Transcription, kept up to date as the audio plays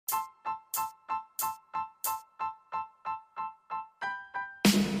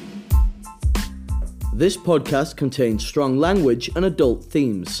This podcast contains strong language and adult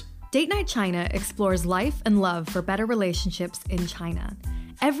themes. Date Night China explores life and love for better relationships in China.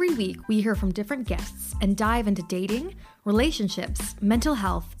 Every week, we hear from different guests and dive into dating, relationships, mental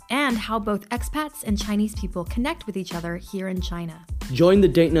health, and how both expats and Chinese people connect with each other here in China. Join the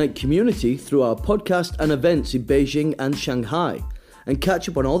Date Night community through our podcast and events in Beijing and Shanghai, and catch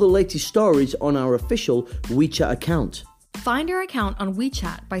up on all the latest stories on our official WeChat account. Find our account on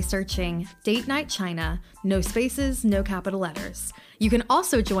WeChat by searching Date Night China, no spaces, no capital letters. You can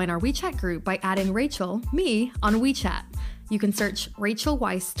also join our WeChat group by adding Rachel, me, on WeChat. You can search Rachel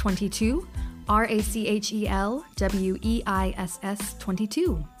Weiss 22, RACHEL WEISS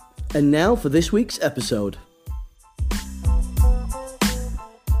 22. And now for this week's episode.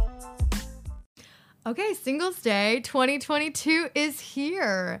 Okay, Singles Day 2022 is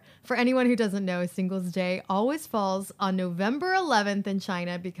here. For anyone who doesn't know, Singles Day always falls on November 11th in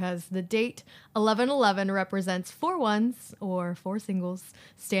China because the date 11/11 represents 4 ones or 4 singles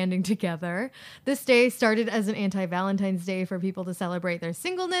standing together. This day started as an anti-Valentine's Day for people to celebrate their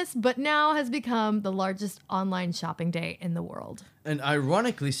singleness, but now has become the largest online shopping day in the world. And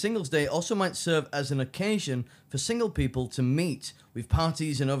ironically, Singles Day also might serve as an occasion for single people to meet, with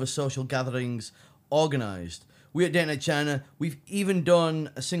parties and other social gatherings organized. We at Date Night China, we've even done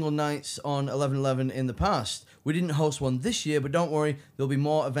a single nights on 11/11 in the past. We didn't host one this year, but don't worry, there'll be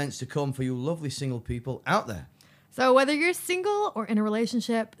more events to come for you lovely single people out there. So whether you're single or in a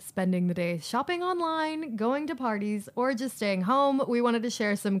relationship, spending the day shopping online, going to parties, or just staying home, we wanted to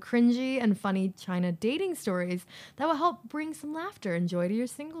share some cringy and funny China dating stories that will help bring some laughter and joy to your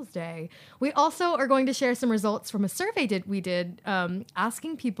Singles Day. We also are going to share some results from a survey we did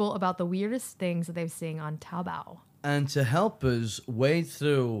asking people about the weirdest things that they've seen on Taobao. And to help us wade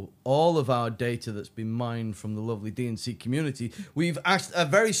through all of our data that's been mined from the lovely DNC community, we've asked a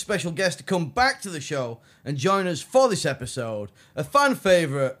very special guest to come back to the show and join us for this episode. A fan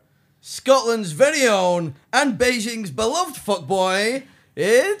favourite, Scotland's very own, and Beijing's beloved fuckboy,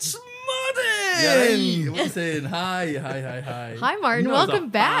 it's Martin! Yeah, listen, hi. Hi, Martin. Welcome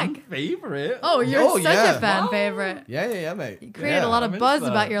back. Favorite. Oh, you're such yeah. a fan favorite. Yeah, mate. You created a lot of I'm buzz into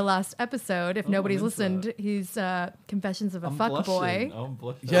that. about your last episode. If nobody's I'm into listened, he's Confessions of a I'm Fuckboy. blushing. I'm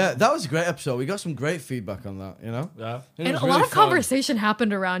blushing. Yeah, that was a great episode. We got some great feedback on that, you know? Yeah. It And was a really lot of fun. conversation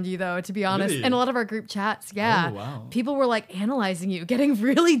happened around you, though, to be honest. Really? In a lot of our group chats, yeah. Oh, wow. People were like analyzing you, getting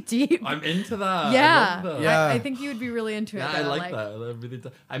really deep. I'm into that. yeah. I love that. Yeah. I think you would be really into it. Yeah, I though. like that. I really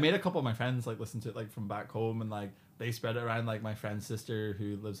do. I made a couple of my friends like listen to it like from back home, and like they spread it around. Like my friend's sister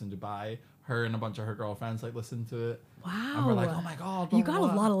who lives in Dubai, her and a bunch of her girlfriends like listened to it. Wow. And we're like, oh my god, blah, You blah, got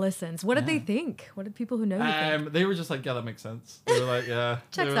a blah. lot of listens. What did they Yeah. think? What did people who know you think? They were just like, yeah, that makes sense. They were like, yeah.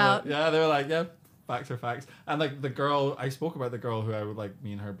 Checks They were out. Like, yeah, they were like, yeah, facts are facts. And like the girl, I spoke about the girl who I would like,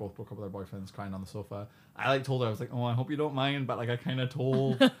 me and her both broke up with our boyfriends crying on the sofa. I like told her, I was like, oh, I hope you don't mind, but like I kind of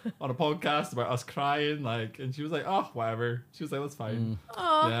told on a podcast about us crying, like, and she was like, oh, whatever. She was like, that's fine.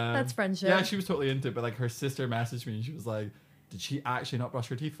 Oh, that's friendship. Yeah, she was totally into it, but like her sister messaged me and she was like, did she actually not brush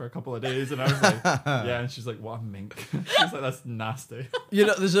her teeth for a couple of days? And I was like, yeah. And she's like, what a mink. She's like, that's nasty. You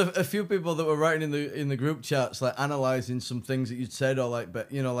know, there's a few people that were writing in the group chats, like analysing some things that you'd said, or like,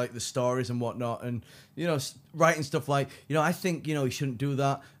 but you know, like the stories and whatnot, and you know, writing stuff like, you know, I think, you know, you shouldn't do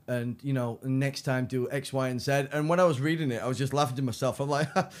that, and you know, next time do X, Y, and Z. And when I was reading it, I was just laughing to myself. I'm like,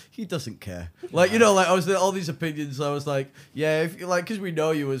 he doesn't care. Like, you know, like I was all these opinions. I was like, yeah, if like, because we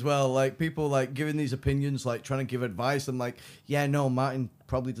know you as well, like people like giving these opinions, like trying to give advice. I'm like, yeah, no, Martin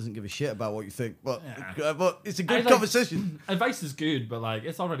probably doesn't give a shit about what you think, but it's a good conversation. Advice is good, but like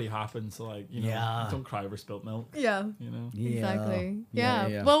it's already happened, so like, you know, Yeah. don't cry over spilt milk. Yeah. You know. Exactly. Yeah.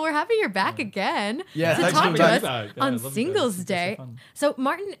 Yeah. Well, we're happy you're back again Yeah, to thanks talk for to being us back. Yeah, I on love you guys. Singles It's Day. so fun. So,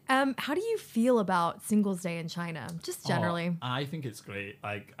 Martin, how do you feel about Singles Day in China, just generally? Oh, I think it's great.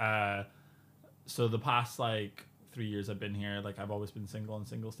 Like, so the past like 3 years I've been here, like I've always been single on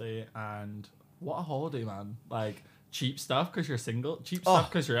Singles Day, and what a holiday, man! Like cheap stuff because you're single, cheap stuff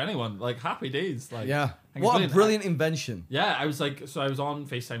because you're anyone. Like happy days. Like Yeah, I think it's what a brilliant invention. Yeah, I was like, so I was on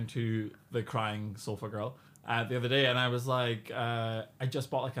FaceTime to the crying sofa girl the other day, and I was like, I just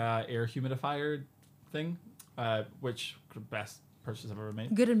bought like a air humidifier thing, which best purchase I've ever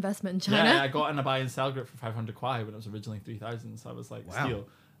made. Good investment in China. Yeah, I got in a buy and sell group for 500 kwai when it was originally 3,000, so I was like, Wow. steal.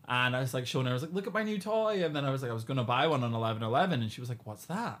 And I was like showing her, I was like, look at my new toy, and then I was like, I was going to buy one on 11/11, and she was like, what's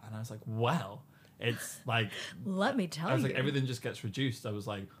that? And I was like, well, it's like, Let me tell you. I was like, everything just gets reduced. I was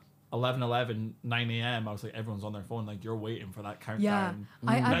like, 11:11, 9 a.m. I was like, everyone's on their phone, like you're waiting for that Yeah, countdown.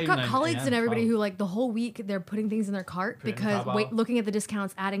 I've got 9 colleagues a.m., and everybody 12. who like the whole week they're putting things in their cart Put it in because Taobao. looking at the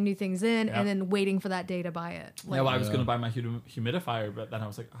discounts, adding new things in, Yep. and then waiting for that day to buy it. Yeah, well, I was going to buy my humidifier, but then I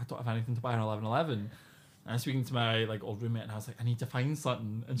was like, I don't have anything to buy on 11/11. And I was speaking to my like old roommate, and I was like, I need to find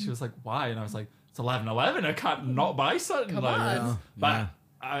something. And she was like, why? And I was like, it's 11/11. I can't not buy something. Come like, on. But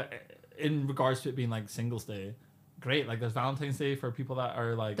in regards to it being like Singles Day, great. Like there's Valentine's Day for people that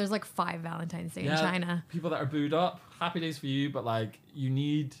are like. There's like 5 Valentine's Day in China. People that are booed up. Happy days for you, but like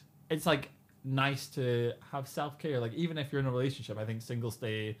it's like nice to have self-care. Like even if you're in a relationship, I think Singles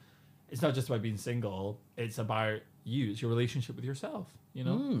Day, it's not just about being single. It's about you. It's your relationship with yourself. You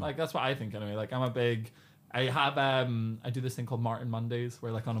know, like that's what I think anyway. Like I do this thing called Martin Mondays,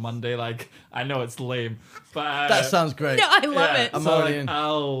 where like on a Monday, like I know it's lame, but That sounds great. No, I love it. I'm so already like, in.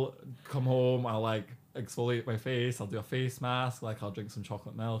 I'll come home, I'll like exfoliate my face, I'll do a face mask, like I'll drink some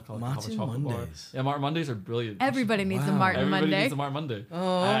chocolate milk, I'll have a Martin chocolate bar. Mondays. Yeah, Martin Mondays are brilliant. Everybody needs a Wow. Martin Everybody Monday. needs a Martin Monday.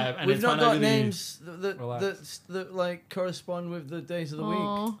 Oh, And we've it's not when I got really names relax. that like correspond with the days of the week.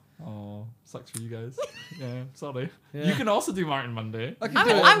 Aw. Oh, sucks for you guys. Yeah, sorry. Yeah. You can also do Martin Monday. I can I'm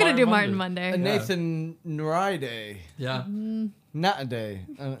do it. going to do Martin Monday. A Nathan Nrai Day, Yeah. Nata Day.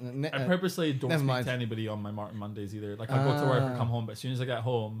 I purposely don't never speak mind. to anybody on my Martin Mondays either. Like I'll go to work and come home, but as soon as I get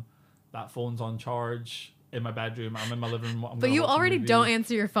home, that phone's on charge in my bedroom. I'm in my living room. But you already don't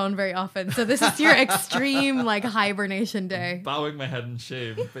answer your phone very often, so this is your extreme like hibernation day. Bowing my head in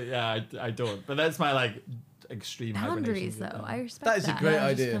shame, but yeah, I don't. But that's my like extreme Boundaries, hibernation though. day. I respect That is a great Yeah,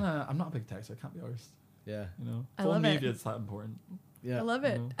 I'm just idea. I'm not a big texter. I can't be arsed. Yeah, You know, I Phone love me it. if it's that important. yeah. I love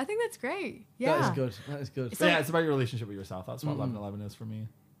it. Mhm. I think that's great. Yeah. That is good. That is good. So- But yeah, it's about your relationship with yourself. That's what 11/11 is for me.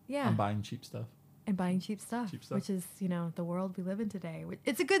 Yeah. I'm buying cheap stuff. And buying cheap stuff, Cheap stuff. which is, the world we live in today.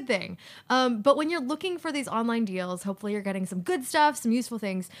 It's a good thing. But when you're looking for these online deals, hopefully you're getting some good stuff, some useful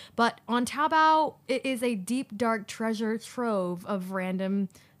things. But on Taobao, it is a deep, dark treasure trove of random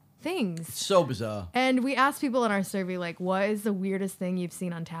things. So bizarre. And we asked people in our survey, like, what is the weirdest thing you've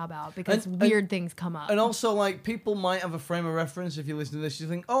seen on Taobao? Because And- weird things come up. And also, like, people might have a frame of reference if you listen to this. You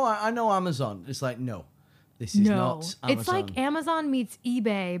think, oh, I know Amazon. It's like, no, this is not Amazon. It's like Amazon meets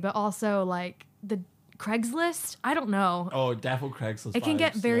eBay, but also like the Craigslist. I don't know. Oh, Defo Craigslist. It can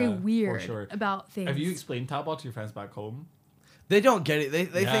get vibes, very yeah, for weird sure. about things. Have you explained Taobao to your friends back home? They don't get it. They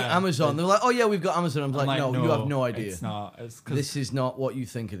think Yeah, Amazon. They're like, oh, yeah, we've got Amazon. I'm I'm like, no, you have no idea. It's not. It's 'cause This is not what you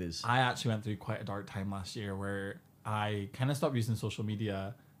think it is. I actually went through quite a dark time last year where I kind of stopped using social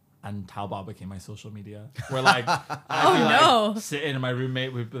media, and Taobao became my social media. Where like, I'd be no. like sitting, and my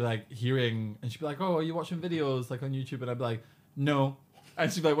roommate would be like hearing, and she'd be like, "Oh, are you watching videos like on YouTube?" And I'd be like, "No."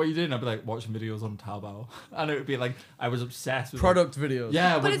 And she'd be like, "What are you doing?" I'd be like, "Watching videos on Taobao." And it would be like, I was obsessed with Product videos.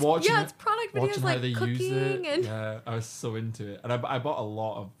 Yeah, But with it's, watching yeah, it, it's product videos watching how like they use it. cooking and Yeah, I was so into it, and I bought a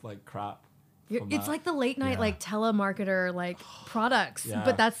lot of like crap. from it's that. like the late night Yeah. like telemarketer like products, Yeah.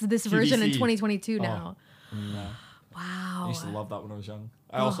 but that's this version in QVC. 2022 Oh. now. Yeah. Wow. I used to love that when I was young.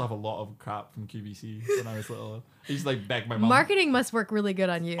 I Oh. also have a lot of crap from QVC when I was little. I used to like beg my mom. Marketing must work really good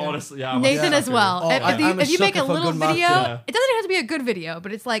on you. Honestly, yeah. I'm a Nathan as sucker. well. Oh, I'm a if you make a sucker for little good video, marketing. it doesn't have to be a good video,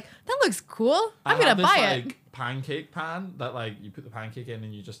 but it's like, that looks cool. I'm I going have to this, buy like, it. pancake pan that like you put the pancake in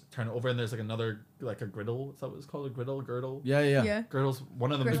and you just turn it over and there's like another like a griddle. Is that what it's called? A griddle? Girdle? Yeah, yeah. Yeah. Girdle's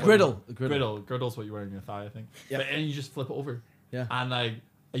one of them. is Griddle. what you- Griddle. Girdle's what you wear in your thigh, I think. Yeah. But, and you just flip it over. Yeah. And like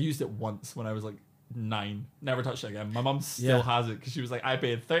I used it once when I was like 9. Never touched it again. My mum still Yeah. has it because she was like, I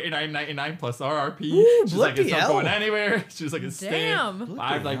paid $39.99 plus RRP. Ooh, She's like, bloody it's not hell. going anywhere. She was like, it's staying. Damn. But Bloody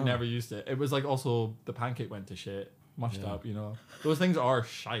I've like hell. never used it. It was like also the pancake went to shit, mushed Yeah. up. You know, those things are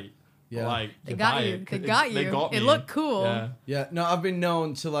shite. Yeah. But, like They you got buy you. it 'cause They got They you. got It me. looked cool. Yeah. Yeah, no, I've been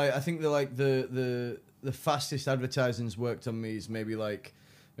known to like. I think they're like the fastest advertising's worked on me is maybe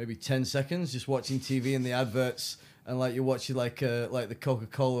 10 seconds just watching TV and the adverts, and like you're watching like the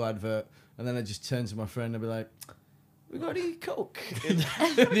Coca-Cola advert, and then I just turn to my friend and be like, "We got any Coke in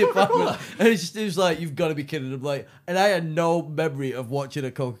the apartment?" And it was like, "You've got to be kidding!" I'm like, and I had no memory of watching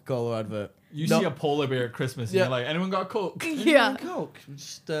a Coca-Cola advert. You No. see a polar bear at Christmas and Yeah. you're like, anyone got a Coke? Yeah. Coke.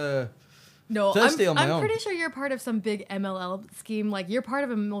 Just No, Thirsty on my I'm own. pretty sure you're part of some big MLL scheme. Like, you're part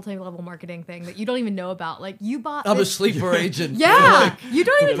of a multi-level marketing thing that you don't even know about. Like, you bought I'm a this... sleeper agent. Yeah, you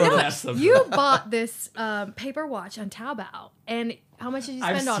don't even know Yes, it. I'm You sure. bought this paper watch on Taobao, and how much did you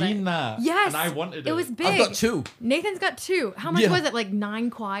spend I've on seen it? that. Yes, And I wanted it. It was big. I've got 2. Nathan's got 2. How much Yeah. was it? Like 9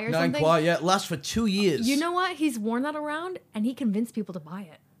 kwai or 9 something? kwai, yeah, it lasts for 2 years. You know what? He's worn that around, and he convinced people to buy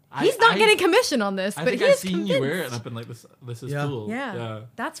it. I- He's not I- getting commission on this, I but think he I've is seen convinced. you wear it and I've been like, this is Yeah. cool. Yeah.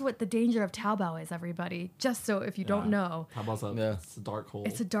 That's what the danger of Taobao is, everybody. Just so if you don't know. Taobao's it's a dark hole.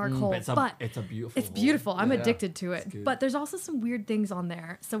 It's a dark hole, But but it's a beautiful it's hole. beautiful. I'm Yeah. addicted to it. good. But there's also some weird things on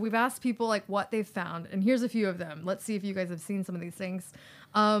there. So we've asked people like what they've found, and here's a few of them. Let's see if you guys have seen some of these things.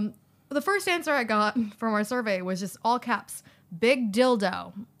 The first answer I got from our survey was just all caps, big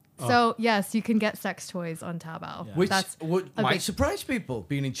dildo. So yes, you can get sex toys on Taobao. Yeah. Which That's a might big- surprise people.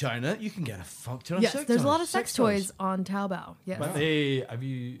 Being in China, you can get a fuck ton of yes. sex There's toys. a lot of sex toys on Taobao. Yes. But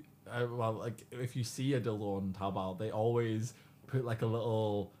well, like if you see a dildo on Taobao, they always put like a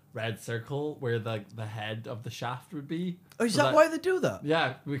little red circle where the head of the shaft would be. Oh, is So that why they do that?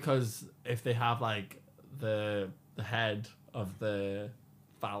 Yeah, because if they have like the head of the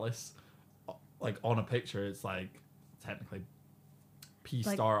phallus like on a picture, it's like technically P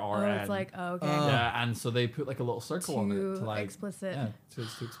Like, star R N. it's like okay. Yeah, and so they put like a little circle on it Too to like explicit. Yeah, so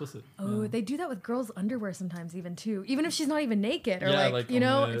it's too explicit. Oh, Yeah. they do that with girls' underwear sometimes, even too. Even if she's not even naked, or Yeah, like like you on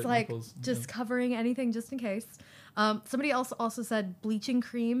know, the it's like nipples, just yeah. covering anything just in case. Somebody else also said bleaching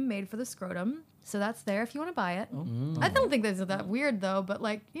cream made for the scrotum, so that's there if you want to buy it. Oh. I don't think this is that weird though, but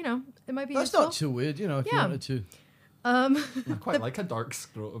like you know, it might be. That's useful. not too weird, you know, if you Yeah. wanted to. I quite like a dark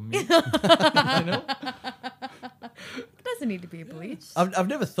scrotum. You know? It doesn't need to be bleached. I've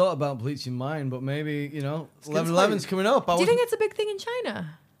never thought about bleaching mine, but maybe, you know, Skin's 11/11's coming up. Do you think it's a big thing in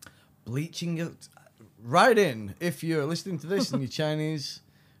China? bleaching it? Right in. If you're listening to this and you're Chinese,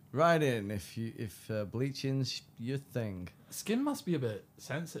 right in. If bleaching's your thing. Skin must be a bit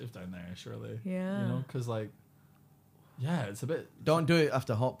sensitive down there, surely. Yeah. You know, because like, yeah, it's a bit. Don't do it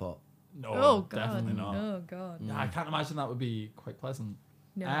after hot pot. No, Oh god. definitely not. Oh god. Yeah, I can't imagine that would be quite pleasant.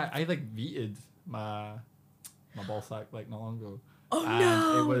 No. I like veted my ball sack like not long ago. Oh, And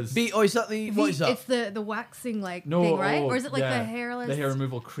no. It was Is that the what is that? It's the waxing like no, thing, right? oh, Or is it like yeah, the hairless? the hair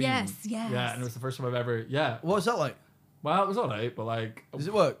removal cream? Yes, yes. Yeah, and it was the first time I've ever. Yeah, What's that like? well, it was alright, but like, Does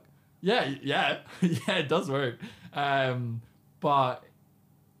it work? yeah, yeah, it does work. But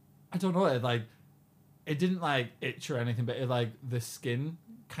I don't know. It didn't like itch or anything, but it like the skin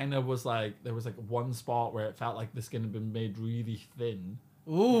kind of was like there was like one spot where it felt like the skin had been made really thin.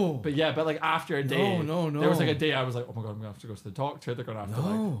 Ooh. But yeah, but like after a day, No. there was like a day I was like, oh my god, I'm gonna have to go to the doctor. They're gonna have to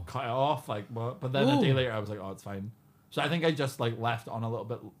No. like cut it off, like what? But then a day Ooh. later, I was like, oh, it's fine. So I think I just like left on a little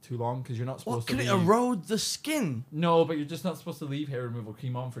bit too long because you're not What supposed could to. it leave- erode the skin? No, but you're just not supposed to leave hair removal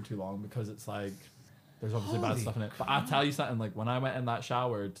cream on for too long because it's like there's obviously bad Holy stuff in it. But I'll tell you something. Like when I went in that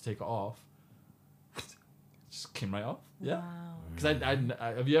shower to take it off, it just came right off. Yeah. Wow. Because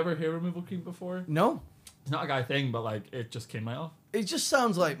I have you ever hair removal cream before? No. It's not a guy thing, but like it just came right off. It just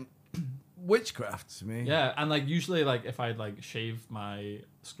sounds like witchcraft to me. Yeah, and like usually like if I'd like shave my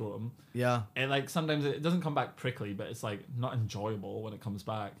scrotum, Yeah. it like sometimes it doesn't come back prickly, but it's like not enjoyable when it comes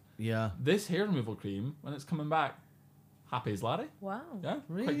back. Yeah. This hair removal cream, when it's coming back, happy as Larry. Wow. Yeah, quite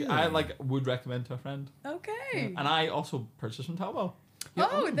Really? good. I like would recommend to a friend, Okay. and I also purchased from Taobao.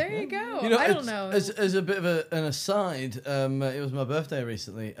 Oh, there you go. You know, I don't know. As a bit of an aside, it was my birthday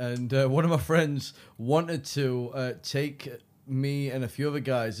recently, and one of my friends wanted to take me and a few other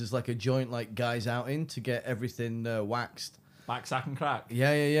guys as like a joint like guys outing to get everything waxed. Back sack and crack.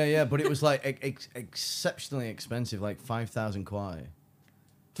 Yeah. But it was like exceptionally expensive, like 5,000 kwai.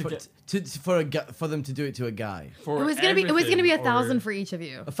 For them to do it to a guy. For it was gonna be everything, 1,000 or- for each of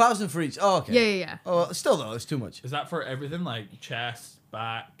you. 1,000 for each. Oh, okay. Yeah. Oh, still though, it's too much. Is that for everything like chest,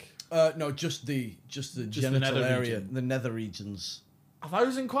 back? No, just the the genital nether area, region. the nether regions.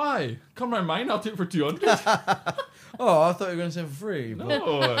 1,000 kwai. Come round mine, I'll take it for 200. Oh, I thought you were going to say for free. but-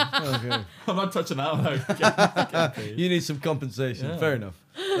 No, Okay. I'm not touching that without getting paid. You need some compensation. Yeah. Fair enough.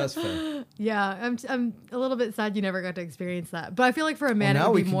 That's fair. Yeah, I'm a little bit sad you never got to experience that. But I feel like for a man Well, it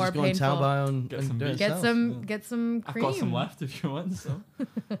now would we be can more just go on painful. Taobao and Get some do it beef. Get ourselves. get some I've cream. got some left if you want some.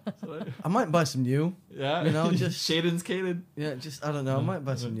 I might buy some new. Yeah, You know, just- Shaden's cated. Yeah, just I don't know. I might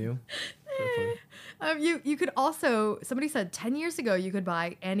buy some new. You could also, somebody said 10 years ago you could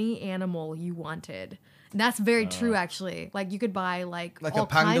buy any animal you wanted. And that's very true actually. Like you could buy like Like all a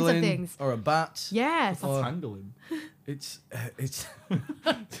kinds of pangolin things. or a bat. Yes. Or- Pangolin. It's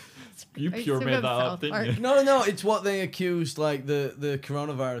You I pure assume made it's that up, South didn't Park. you? no. It's what they accused like the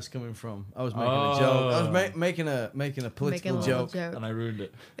coronavirus coming from. I was making a joke. I was making a political Making a little joke. joke. And I ruined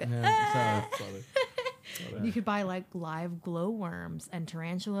it. Yeah, Sorry. You could buy like live glowworms and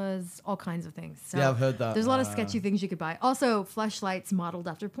tarantulas, all kinds of things. So Yeah, I've heard that. There's a lot of sketchy things you could buy. Also, fleshlights modeled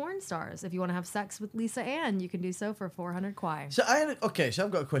after porn stars. If you want to have sex with Lisa Ann, you can do so for 400 kwai. So so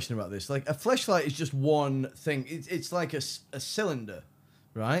I've got a question about this. Like a fleshlight is just one thing. It's like a cylinder,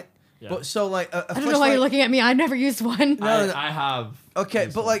 right? Yeah. But so like a I don't know why fleshlight- you're looking at me. I've never used one. No. I have. Okay,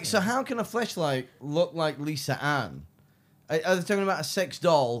 used but like, some, so how can a fleshlight look like Lisa Ann? Are they talking about a sex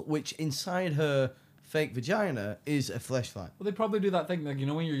doll, which inside her fake vagina is a fleshlight? Well, they probably do that thing, like, you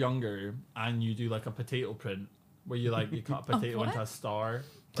know, when you're younger and you do like a potato print where you like you cut a potato what? into a star.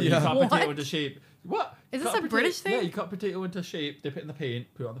 Or Yeah. you cut a What? potato into shape. What? Is You this cut a British Yeah, thing? you cut potato into shape, dip it in the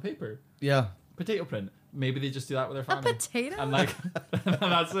paint, put it on the paper. Yeah. Potato print. maybe they just do that with their A family. potato? And like, and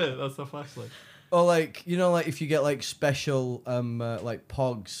that's it. That's the flashlight. Or like, you know, like if you get like special like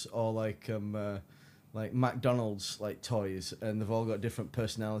Pogs or like McDonald's like toys, and they've all got different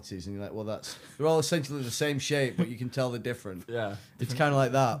personalities, and you're like, well, they're all essentially the same shape, but you can tell they're different. Yeah. It's kind of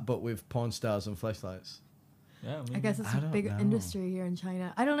like that, but with porn stars and fleshlights. Yeah. I guess it's a don't big know. industry here in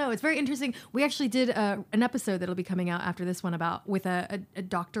China. I don't know. It's very interesting. We actually did an episode that'll be coming out after this one with a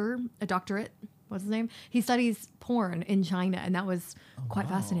doctorate. What's his name? He studies porn in China, and that was quite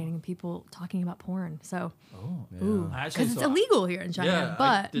fascinating. People talking about porn. So, because it's illegal here in China. Yeah,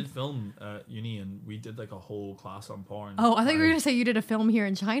 but I did film at uni, and we did like a whole class on porn. oh, I thought you were gonna say you did a film here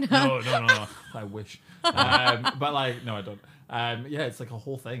in China. No. I wish. But like, no, I don't. Yeah, it's like a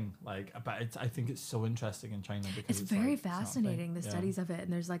whole thing. Like, but I think it's so interesting in China because It's very like, it's not a thing. fascinating, the Yeah. studies of it.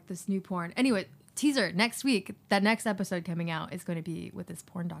 And there's like this new porn. Anyway, teaser next week. That next episode coming out is going to be with this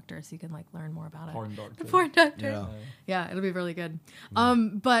porn doctor, so you can like learn more about Porn it. doctor. The porn doctor. Yeah. Yeah, it'll be really good.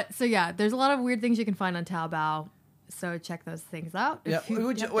 But so yeah, there's a lot of weird things you can find on Taobao. So check those things out. Yeah. Wait,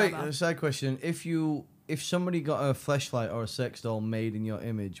 Taobao. a side question. If somebody got a fleshlight or a sex doll made in your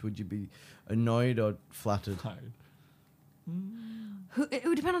image, would you be annoyed or flattered? Tired. It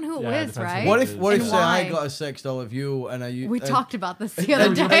would depend on who it Yeah, it was, depends on right? who What it if is. what if And say I why? got a sex doll of you and I We talked about this the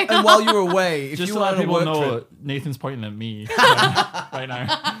other day. and while you were away, if Just you to were let on a people work know, trip, Nathan's pointing at me right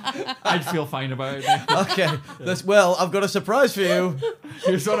now. I'd feel fine about it. okay, well, I've got a surprise for you.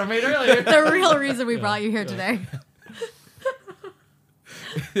 Here's what I made earlier. The real reason we brought you here today.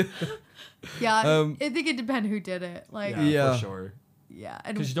 Yeah, I think it depends who did it. Like, Yeah, Yeah. for sure. yeah,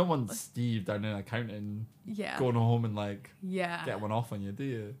 and Because you don't want Steve down in accounting yeah, going home and like yeah. get one off on you, do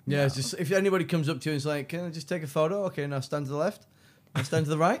you? Yeah, it's just if anybody comes up to you and is like, "Can I just take a photo?" Okay, now stand to the left. Now stand to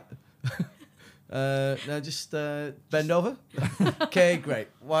the right. Now just bend over. Okay, great.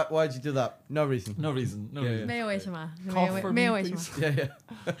 Why'd you do that? No reason. No reason. No Yeah, reason. 没有为什么？ Cough for 没有 me, 为什么？ please.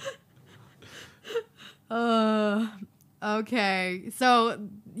 Yeah. Okay, so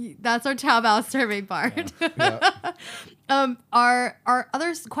that's our Taobao survey part. Yeah. Our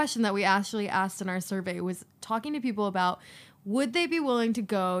other question that we actually asked in our survey was talking to people about would they be willing to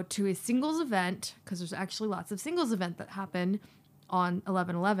go to a singles event, because there's actually lots of singles events that happen on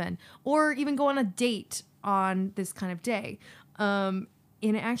 11/11, or even go on a date on this kind of day.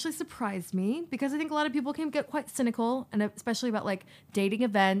 And it actually surprised me because I think a lot of people can get quite cynical, and especially about like dating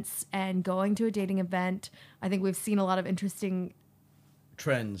events and going to a dating event. I think we've seen a lot of interesting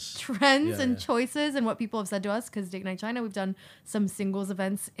Trends. trends and Yeah. choices and what people have said to us, because Date Night China, we've done some singles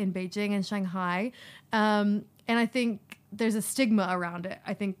events in Beijing and Shanghai. And I think there's a stigma around it.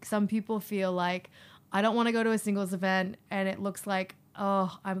 I think some people feel like, I don't want to go to a singles event and it looks like,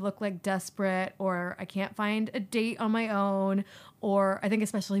 oh, I look like desperate, or I can't find a date on my own. Or I think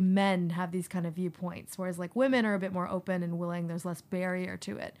especially men have these kind of viewpoints, whereas like women are a bit more open and willing. There's less barrier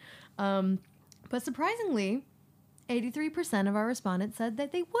to it. But surprisingly, 83% of our respondents said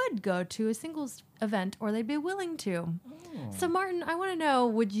that they would go to a singles event or they'd be willing to. So Martin, I want to know,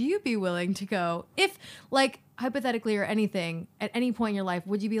 would you be willing to go if, like, hypothetically or anything, at any point in your life,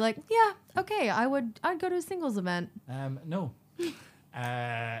 would you be like, yeah, okay, I'd go to a singles event? No.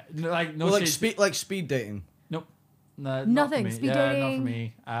 No, like no. Well, like shade- speed dating. Nope. No, Nothing. Not for me. Speed yeah, Not dating, for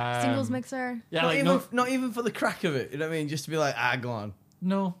me. Singles mixer? Yeah, not, like even, no, not even for the crack of it. You know what I mean? Just to be like, go on.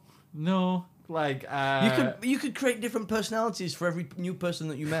 no. Like You could create different personalities for every new person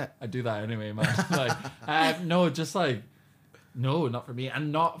that you met. I do that anyway, man. Like, no, just like, no, not for me,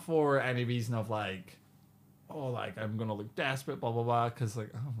 and not for any reason of like, oh, like I'm gonna look desperate, blah blah blah, because like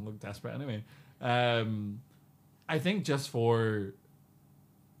I don't look desperate anyway. I think just for,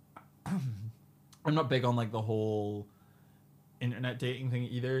 I'm not big on like the whole internet dating thing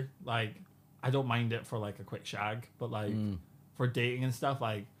either. Like, I don't mind it for like a quick shag, but like for dating and stuff,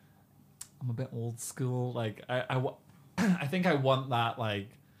 like I'm a bit old school. Like I think I want that like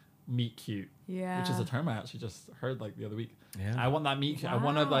meet cute, Yeah. which is a term I actually just heard like the other week. Yeah. I want that meet cute. I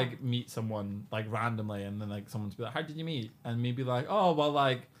want to Wow. like meet someone like randomly, and then like someone to be like, "How did you meet?" And me be like, "Oh, well,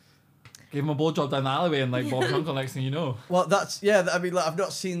 like gave him a blowjob down the alleyway, and like Bob's uncle." Next thing you know, Well, that's I mean, like, I've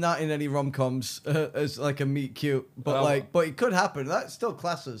not seen that in any rom-coms as like a meet cute, but Well- but it could happen. That still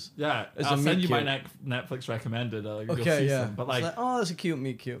classes. yeah, As I'll a send meet you my cute. Netflix recommended. You'll Okay, see yeah. some. But It's like, oh, that's a cute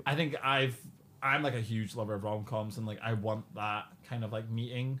meet cute. I think I've I'm like a huge lover of rom-coms, and like I want that kind of like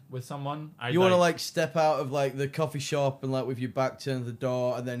meeting with someone. You want to like step out of like the coffee shop and like with your back turned to the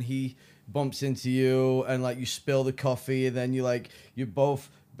door, and then he bumps into you, and like you spill the coffee, and then you're both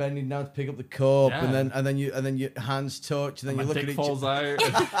bending down to pick up the cup, Yeah. and then your hands touch, and then my you look dick at each falls out.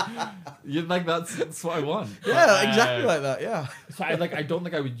 You're like that's what I want. Yeah, But, exactly like that. Yeah. So I don't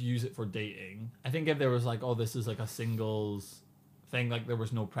think I would use it for dating. I think if there was like, oh, this is like a singles thing, like there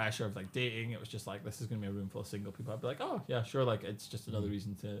was no pressure of like dating, it was just like, this is gonna be a room full of single people, I'd be like, oh yeah, sure, like it's just another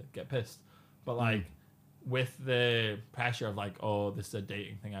reason to get pissed. But like with the pressure of like, oh, this is a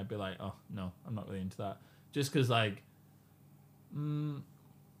dating thing, I'd be like, oh no, I'm not really into that. Just because like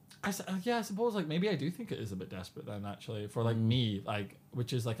I suppose like maybe I do think it is a bit desperate then actually for like me, like,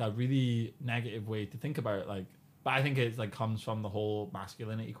 which is like a really negative way to think about it, like, but I think it's like comes from the whole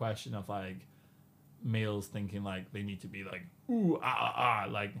masculinity question of like males thinking like they need to be like ooh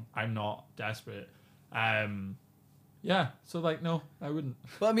like I'm not desperate. Yeah, so like no, I wouldn't.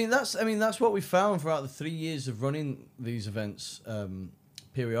 But I mean that's what we found throughout the 3 years of running these events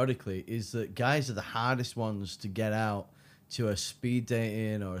periodically, is that guys are the hardest ones to get out to a speed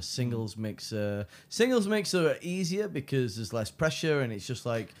dating or a singles mixer. Singles mixer are easier because there's less pressure, and it's just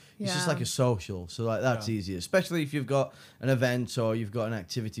like it's just like a social. So like that's easier, especially if you've got an event or you've got an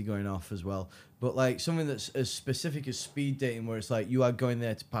activity going off as well. But like something that's as specific as speed dating, where it's like you are going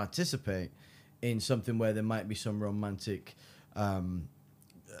there to participate in something where there might be some romantic not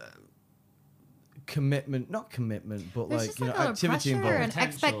commitment, but There's like, just you know, like a activity pressure involved. and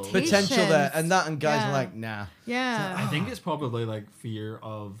expectations. Potential there, and guys are like, nah. Yeah. I think it's probably like fear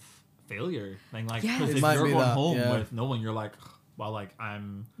of failure thing, like Yes. because It if might you're be going that, home yeah. with no one, you're like, well, like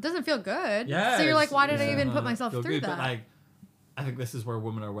I'm It doesn't feel good. yeah, So you're like, why did I it's even put gonna myself feel through good, that? But like I think this is where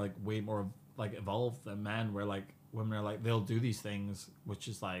women are like way more like evolved than men, where like women are like they'll do these things which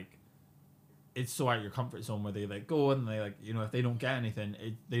is like it's so out of your comfort zone, where they like go and they like, you know, if they don't get anything,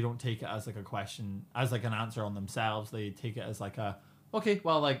 they don't take it as like a question, as like an answer on themselves. They take it as like a okay,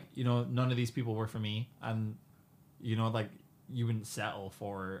 well, like, you know, none of these people were for me, and you know, like you wouldn't settle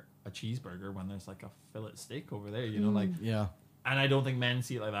for a cheeseburger when there's like a fillet steak over there, you know, like Yeah. And I don't think men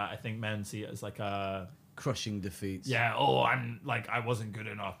see it like that. I think men see it as like a Crushing defeats. yeah, oh, I'm like I wasn't good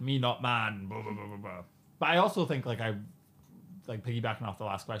enough, me not man, blah blah blah blah blah. But I also think like I like piggybacking off the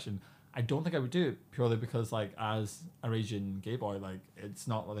last question, I don't think I would do it purely because like as a Asian gay boy, like it's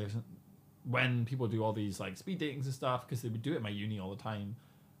not like there's when people do all these like speed datings and stuff, because they would do it at my uni all the time,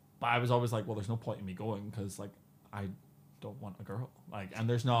 but I was always like, well, there's no point in me going because like I don't want a girl, like, and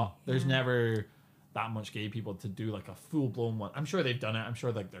there's never that much gay people to do like a full blown one. I'm sure they've done it. I'm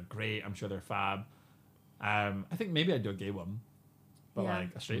sure like they're great. I'm sure they're fab. I think maybe I'd do a gay one, but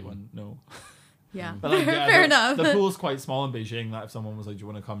like a straight one, no. Yeah. But like, Fair enough. The pool's quite small in Beijing. That if someone was like, "Do you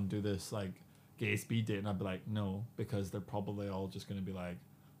want to come do this like gay speed date?" and I'd be like, "No," because they're probably all just going to be like,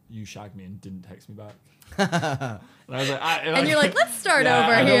 "You shagged me and didn't text me back." And I was like, and you're like, let's start over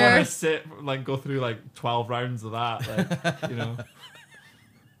I here. don't want to sit like go through like 12 rounds of that, like, you know.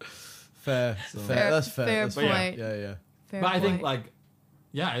 Fair. That's fair. Fair That's point. Yeah. Fair But I think point. like,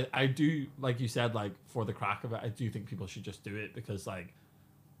 yeah, I do, like you said, like for the crack of it, I do think people should just do it, because like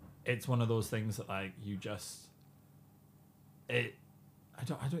it's one of those things that like you just I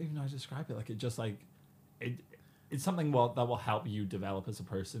don't even know how to describe it. Like it just like it's something that will help you develop as a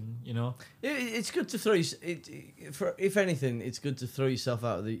person, you know. It's good to throw if anything, it's good to throw yourself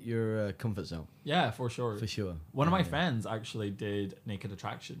out of your comfort zone. Yeah, for sure. For sure. One of my friends actually did Naked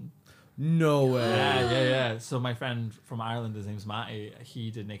Attraction. No way. Yeah. So my friend from Ireland, his name's Matty, he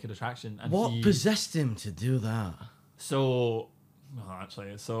did Naked Attraction. And What possessed him to do that? So,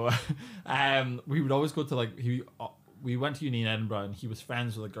 we would always go to like, we went to uni in Edinburgh, and he was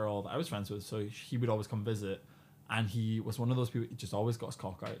friends with a girl that I was friends with, so he would always come visit. And he was one of those people, he just always got his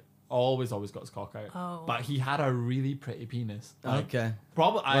cock out. Always got his cock out. Oh. But he had a really pretty penis. Like, Okay.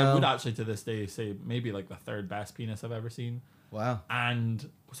 Probably, I Well- would actually to this day say maybe like the third best penis I've ever seen. Wow. And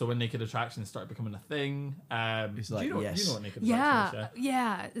so when Naked Attraction started becoming a thing, He's do like, you know, yes. you know what Naked Attraction is,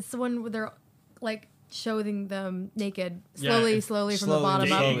 Yeah. It's the one where they're like showing them naked Yeah, slowly it's from the slowly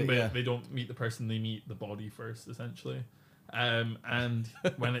bottom up. dating. dating, but yeah. they don't meet the person, they meet the body first, essentially. And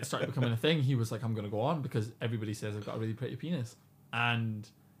when it started becoming a thing, he was like, I'm gonna go on because everybody says I've got a really pretty penis. And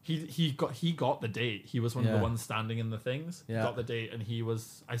he got the date. He was one of the Yeah. ones standing in the things. Yeah. Got the date, and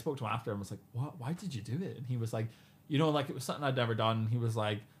I spoke to him after and was like, what, why did you do it? And he was like, you know, like it was something I'd never done. He was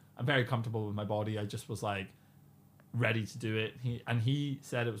like, I'm very comfortable with my body. I just was like ready to do it. He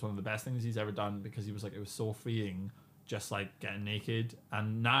said it was one of the best things he's ever done, because he was like, it was so freeing just like getting naked.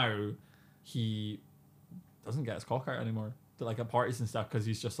 And now he doesn't get his cock out anymore to like at parties and stuff, because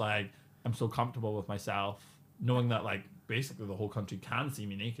he's just like, I'm so comfortable with myself, knowing that like basically the whole country can see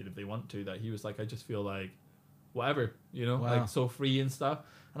me naked if they want to. That he was like, I just feel like whatever, you know, Wow. like so free and stuff.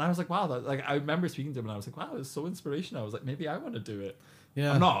 And I was like, wow, that, like I remember speaking to him and I was like, wow, it's so inspirational. I was like, maybe I want to do it.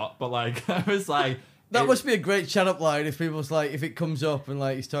 Yeah. I'm not, but like I was like, That must be a great chat up line if people's like, if it comes up and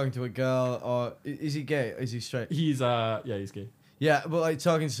like he's talking to a girl, or is he gay? Is he straight? he's he's gay. Yeah, but like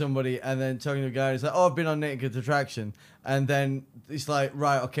talking to somebody and then talking to a guy, he's like, oh, I've been on Naked Attraction. And then it's like,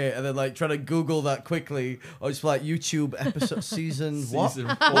 right, okay. And then like trying to Google that quickly, or just like YouTube episode season what? Season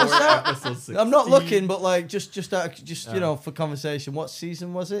 4, episode 16. I'm not looking, but like just you know, for conversation, what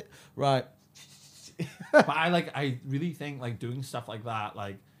season was it? Right. But I really think like doing stuff like that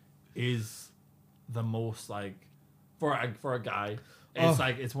like is the most like for a guy. It's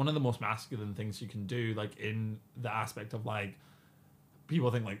like it's one of the most masculine things you can do, like in the aspect of like people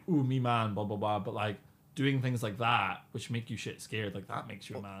think like, ooh, me man, blah blah blah, but like doing things like that which make you shit scared, like that makes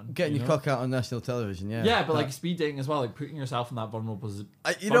you a man. Getting you your know? cock out on national television, yeah. Yeah, but like speed dating as well, like putting yourself in that vulnerable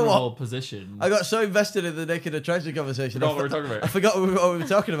You know what? position. I got so invested in the Naked Attraction conversation. Forgot what we were talking about. I forgot what we were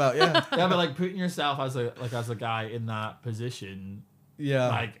talking about, yeah. Yeah, but like putting yourself as a guy in that position, Yeah.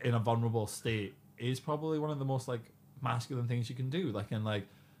 like in a vulnerable state, is probably one of the most like masculine things you can do. Like, and like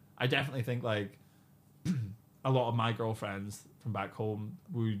I definitely think like a lot of my girlfriends from back home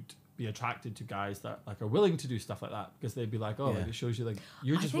would be attracted to guys that like are willing to do stuff like that, because they'd be like, oh, Yeah. like it shows you like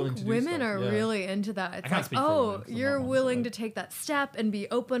you're I just willing think to do women stuff. are Yeah. really into that. It's can't like, speak for women, oh, 'cause I'm you're not one, willing but, to like- take that step and be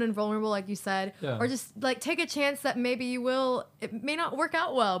open and vulnerable, like you said, Yeah. or just like take a chance that maybe you will. It may not work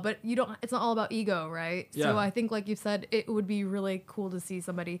out well, but you don't. It's not all about ego, right? Yeah. So I think, like you said, it would be really cool to see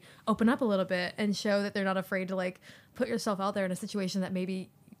somebody open up a little bit and show that they're not afraid to like put yourself out there in a situation that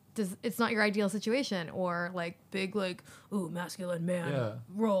maybe it's not your ideal situation, or like big like, ooh, masculine man Yeah.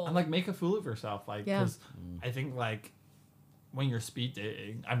 role. And like make a fool of yourself, like, Yeah. because I think like when you're speed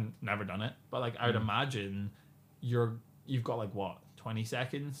dating, I've never done it, but like I would imagine you've got like what 20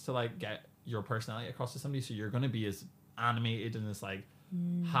 seconds to like get your personality across to somebody, so you're going to be as animated and as like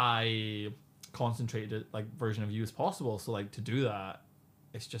high concentrated like version of you as possible. So like to do that,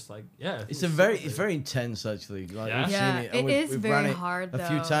 it's just like, yeah, It's very intense actually. Like Yeah. we've Yeah, seen it, and it is we've very ran it hard, a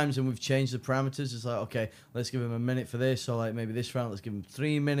few though. times, and we've changed the parameters. It's like, okay, let's give him a minute for this, or like maybe this round, let's give him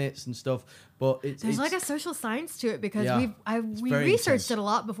 3 minutes and stuff. But There's like a social science to it, because Yeah. we very researched intense. it a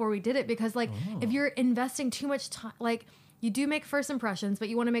lot before we did it, because like if you're investing too much time, like you do make first impressions, but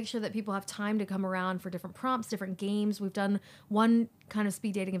you want to make sure that people have time to come around for different prompts, different games. We've done one kind of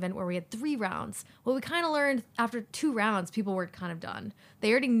speed dating event where we had 3 rounds. Well, we kind of learned after 2 rounds, people were kind of done. They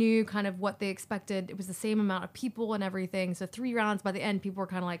already knew kind of what they expected. It was the same amount of people and everything. So 3 rounds, by the end, people were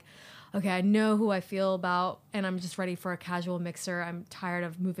kind of like, okay, I know who I feel about, and I'm just ready for a casual mixer. I'm tired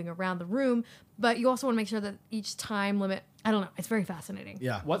of moving around the room. But you also want to make sure that each time limit, I don't know, it's very fascinating.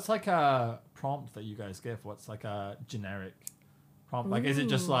 yeah. What's like a prompt that you guys give? What's like a generic prompt? Like, is it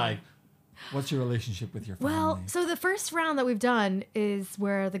just Ooh. like, what's your relationship with your family? Well, so the first round that we've done is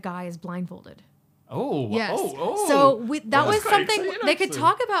where the guy is blindfolded. oh, Yes. oh. So that Well, was that's quite something exciting, they could actually.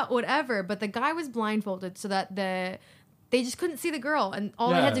 talk about whatever, but the guy was blindfolded so that they just couldn't see the girl, and all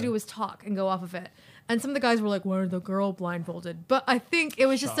they had to Yeah. do was talk and go off of it. And some of the guys were like, "Why are the girl blindfolded?" But I think it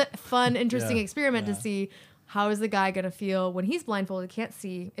was just a fun, interesting Yeah. experiment Yeah. to see how is the guy gonna feel when he's blindfolded, can't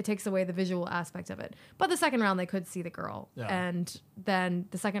see. It takes away the visual aspect of it. But the second round, they could see the girl, Yeah. and then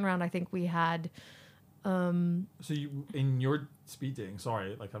the second round, I think we had. So you, in your speed dating,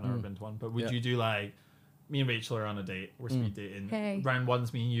 sorry, like I've never been to one, but would Yeah. you do like, me and Rachel are on a date, we're speed dating. Hey. Round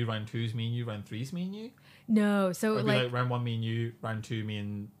 1's me and you, round 2's me and you, round 3's me and you? No, so Or it'd be like like round 1 me and you, round 2 me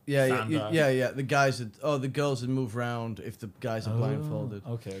and Yeah, Sandra. yeah. The guys the girls would move around if the guys are blindfolded.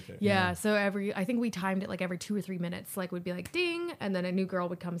 Okay. Yeah, so I think we timed it like every 2 or 3 minutes. Like would be like ding, and then a new girl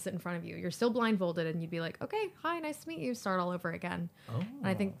would come sit in front of you. You're still blindfolded, and you'd be like, okay, hi, nice to meet you. Start all over again. Oh. And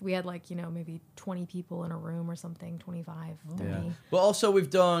I think we had like maybe 20 people in a room or something, 25, 30. Yeah. But also we've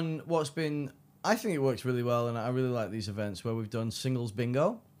done I think it works really well, and I really like these events where we've done singles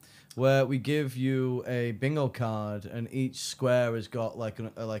bingo, where we give you a bingo card, and each square has got like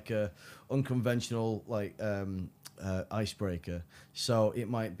a unconventional icebreaker. So it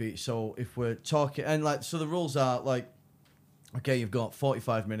might be, so if we're talking, and like, so the rules are like, okay, you've got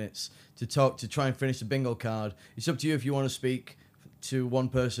 45 minutes to try and finish the bingo card. It's up to you if you want to speak to one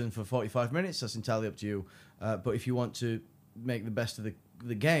person for 45 minutes. That's entirely up to you. But if you want to make the best of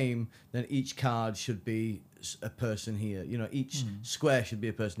the game, then each card should be a person here. Each square should be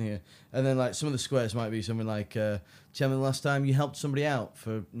a person here. And then like some of the squares might be something like, tell me the last time you helped somebody out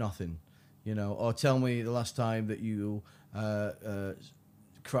for nothing, or tell me the last time that you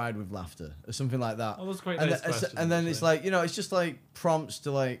cried with laughter or something like that. Oh, that's quite and nice then, questions, and then it's actually. like, it's just like prompts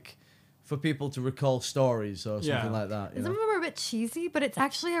to like for people to recall stories or something like that. Some of them are a bit cheesy, but it's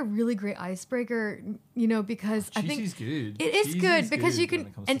actually a really great icebreaker, because I think Cheesy's good. it is Cheesy's good because you when can,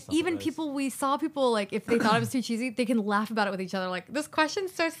 it comes to and stuff even like this. we saw people like if they thought it was too cheesy, they can laugh about it with each other. Like, this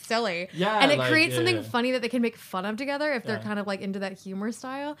question's so silly. Yeah, and it like, creates something yeah. funny that they can make fun of together if they're Yeah. kind of like into that humor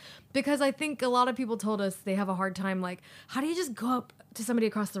style. Because I think a lot of people told us they have a hard time, like, how do you just go up to somebody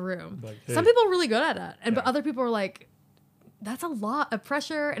across the room? Like, Some hey. people are really good at it, but Yeah. other people are like, that's a lot of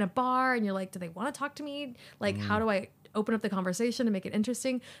pressure in a bar, and you're like, do they want to talk to me? Like, how do I open up the conversation and make it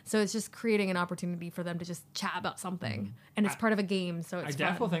interesting? So it's just creating an opportunity for them to just chat about something, and it's part of a game, so it's I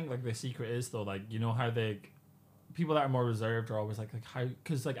definitely fun. think like the secret is though, like, you know how they people that are more reserved are always like how,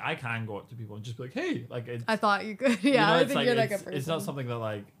 because like I can go up to people and just be like, hey, like it's, I thought you could. you Yeah, know, I it's think like, you're like a it's, person. it's not something that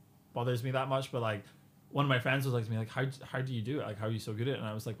like bothers me that much, but like one of my friends was like to me like, how do you do it, like how are you so good at it? And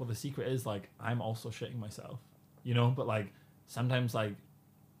I was like, well, the secret is like I'm also shitting myself, but like sometimes like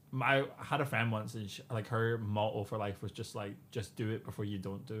I had a friend once and like her motto for life was just like, just do it before you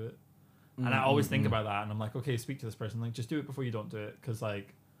don't do it. And I always think about that, and I'm like, okay, speak to this person, like just do it before you don't do it, because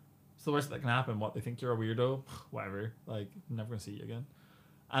like it's the worst that can happen. What, they think you're a weirdo? Whatever, like I'm never gonna see you again.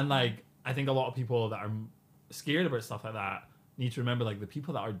 And like I think a lot of people that are scared about stuff like that need to remember, like, the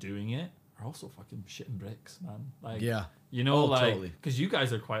people that are doing it are also fucking shitting bricks, man. Like, Yeah. like, Totally. because you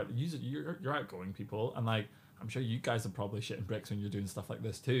guys are quite, you're outgoing people, and like I'm sure you guys are probably shitting bricks when you're doing stuff like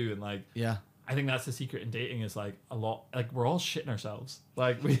this too, and like Yeah. I think that's the secret in dating, is like a lot, like we're all shitting ourselves,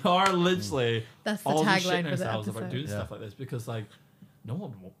 like we are literally That's the all just tagline shitting for the ourselves about episode. doing Yeah. stuff like this, because like no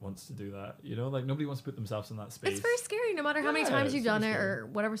one wants to do that, like nobody wants to put themselves in that space. It's very scary, no matter how many Yeah, times it's you've super done it scary. or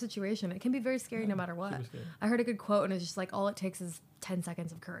whatever situation. It can be very scary no matter what. super scary. I heard a good quote, and it's just like, all it takes is 10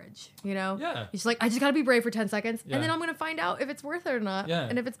 seconds of courage, Yeah. You're just like, I just gotta be brave for 10 seconds, Yeah. and then I'm gonna find out if it's worth it or not. Yeah.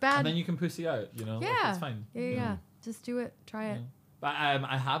 And if it's bad, And then you can pussy out, like, yeah. it's fine. Yeah. Just do it. Try it. But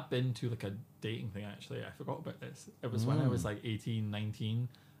I have been to like a dating thing, actually. I forgot about this. It was when I was like 18, 19,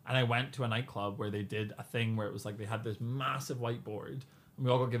 and I went to a nightclub where they did a thing where it was like they had this massive whiteboard, and we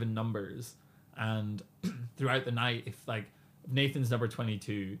all got given numbers, and throughout the night, if Nathan's number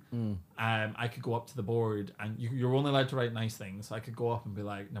 22, I could go up to the board, and you're only allowed to write nice things. So I could go up and be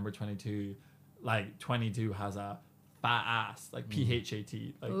like, number 22, like 22 has a fat ass, like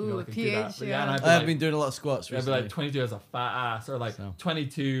PHAT, like Ooh, I could do that. PH, But yeah. and I'd be I've like, been doing a lot of squats I'd be recently. like, 22 has a fat ass, or like So.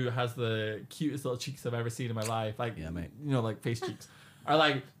 22 has the cutest little cheeks I've ever seen in my life, like, Yeah, mate. like face cheeks. Or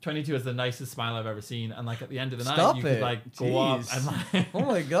like 22 has the nicest smile I've ever seen, and like at the end of the night Stop you it. could like go up Jeez. and like Oh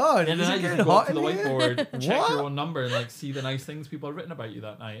my god! and Is then it you getting could go hot up to the in here? whiteboard, check What? your own number, and like see the nice things people have written about you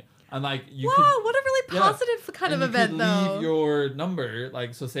that night, and like you Wow, could, what a really yeah. positive kind and of you could event, though. leave your number,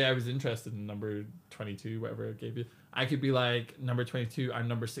 like, so say I was interested in number 22, whatever I gave you, I could be like, number 22, I'm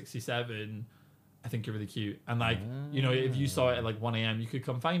number 67, I think you're really cute, and like, if you saw it at like 1 a.m, you could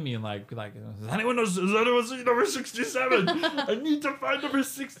come find me and like be like, has anyone seen number 67? I need to find number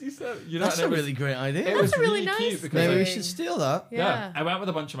 67. That's and a it was- really great idea. it That's was a really really nice cute because Maybe like, we thing. should steal that. Yeah. I went with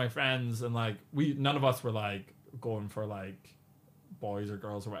a bunch of my friends, and like none of us were like going for like boys or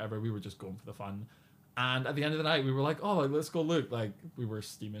girls or whatever. We were just going for the fun. And at the end of the night, we were like, oh, like, let's go look. Like, we were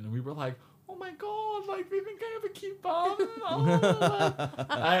steaming, and we were like, oh my god, like, they think I have a cute bum. Oh, like.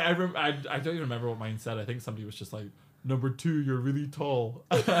 I don't even remember what mine said. I think somebody was just like, number 2, you're really tall.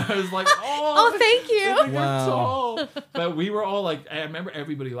 I was like, Oh, thank they you. think Wow. I'm tall. But we were all like, I remember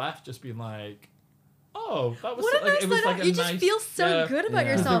everybody left, just being like, oh, that was What a like, nice it was little- like a you just nice, feel so good about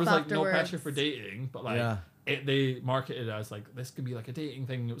Yeah. 'cause yourself there was like afterwards. no pressure for dating, but like Yeah. they marketed it as like, this could be like a dating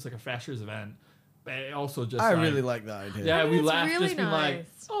thing. It was like a freshers event, but it also just I like, really like that idea. yeah, I mean, we it's left really just being like,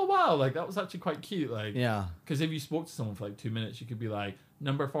 nice. oh wow, like that was actually quite cute, like, Yeah. because if you spoke to someone for like 2 minutes, you could be like,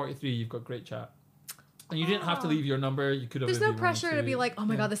 number 43, you've got great chat, and you didn't have to Oh. leave your number. You could have. There's if no you wanted pressure to be like, oh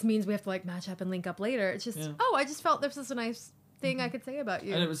my Yeah. god, this means we have to like match up and link up later. It's just, Yeah. oh, I just felt this was a nice thing I could say about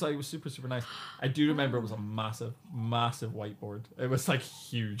you. And it was like, it was super, super nice. I do remember it was a massive, massive whiteboard. It was like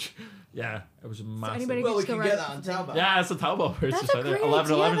huge. Yeah, it was massive. anybody Well, could we just go can right get up that on to the thing. Taobao. Yeah, it's a Taobao. It's That's just a right there. great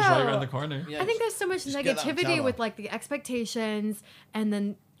 11 is idea, right around though. the corner. Yeah, I think there's so much just get that on negativity Taobao. with like the expectations, and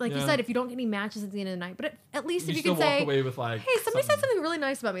then like you Yeah. said, if you don't get any matches at the end of the night, but at least You if you still can walk say, away with like, hey, somebody said something really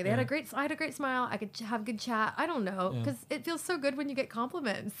nice about me. They had Yeah. a great, I had a great smile. I could have good chat. I don't know, Yeah. because it feels so good when you get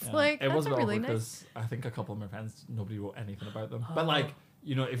compliments. Yeah. Like it that's was a a bit really awkward nice. because I think a couple of my friends, nobody wrote anything about them. But Oh. like,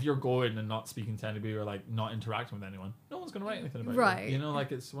 if you're going and not speaking to anybody or like not interacting with anyone, no one's gonna write anything about Right. you.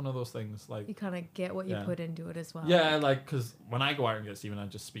 Like it's one of those things. Like, You kind of get what you Yeah. put into it as well. yeah, like because when I go out and get Steven, I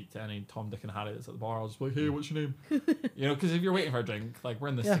just speak to any Tom, Dick, and Harry that's at the bar. I'll just be like, hey, what's your name? Because if you're waiting for a drink, like we're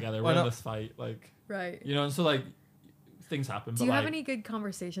in this Yeah, together, why we're in not? this fight, like Right. and so like things happen. Do but you have like, any good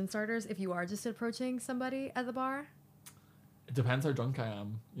conversation starters if you are just approaching somebody at the bar? It depends how drunk I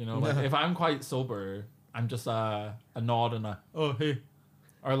am. You know, like if I'm quite sober, I'm just a nod and a oh hey,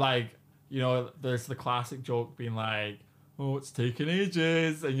 or like, you know, there's the classic joke being like, oh, it's taking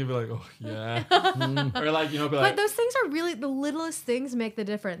ages, and you'll be like, oh yeah, or like, you know, but those things are really the littlest things make the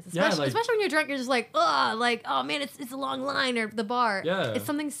difference. Especially when you're drunk, you're just like, oh, man, it's a long line or the bar. Yeah, it's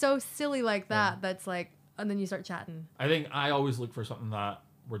something so silly like that. That's like, and then you start chatting. I think I always look for something that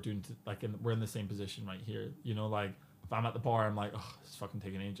we're doing we're in the same position right here. You know, like if I'm at the bar, I'm like, oh, it's fucking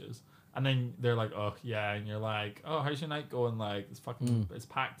taking ages. And then they're like, oh yeah, and you're like, oh, how's your night going? Like it's fucking it's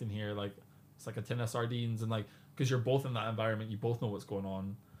packed in here, like it's like a tin of sardines, and like because you're both in that environment, you both know what's going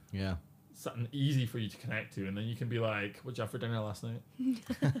on. Yeah, something easy for you to connect to, and then you can be like, what'd you have for dinner last night? You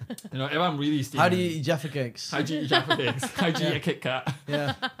know, if I'm really steaming, how do you eat Jaffa cakes? How'd you eat Jaffa cakes? How'd you eat a Kit Kat?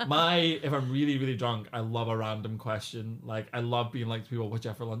 Yeah. If I'm really really drunk, I love a random question. Like I love being like to people, what'd you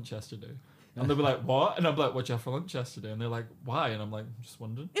have for lunch yesterday? And they'll be like, what? And I'm like, what'd you have for lunch yesterday? And they're like, why? And I'm like, I'm just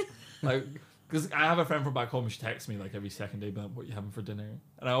wondering. Like, because I have a friend from back home, she texts me like every second day, being like, what are you having for dinner?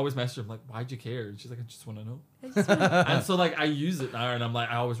 And I always message her, I'm like, why'd you care? And she's like, I just want to know. And so like I use it now, and I'm like,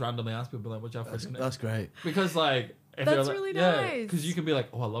 I always randomly ask people like, what'd you have for dinner? That's great. Because like, if that's like, really nice. because you can be like,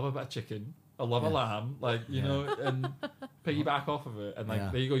 oh, I love a bit of chicken. I love a lamb, like, you know, and piggyback off of it. And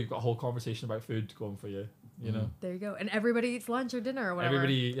like, there you go. You've got a whole conversation about food going for you, you know. There you go. And everybody eats lunch or dinner or whatever.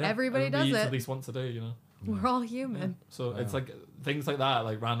 Everybody does eats it. at least once a day, you know. We're all human. Yeah. So it's like things like that,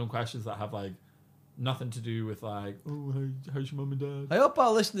 like random questions that have like nothing to do with like, oh, how's your mum and dad? I hope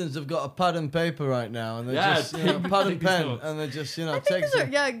our listeners have got a pad and paper right now, and they're just pad and pen, and they're just I think these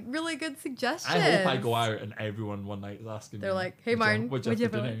are really good suggestions. I hope I go out and everyone one night is asking me. They're like, hey Martin, what'd you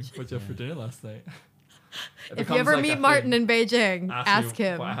have for dinner? What'd you have for dinner last night? If you ever meet Martin in Beijing, ask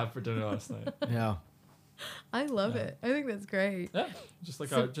him what I had for dinner last night. Yeah. I love it. I think that's great. Yeah, just like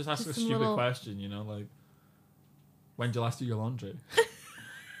just ask a stupid question, you know, like, when did you last do your laundry?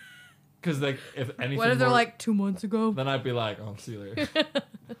 Because like if anything, what if they're like 2 months ago? Then I'd be like, oh, see you later.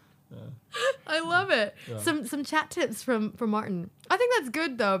 I love it. Yeah. Some chat tips from Martin. I think that's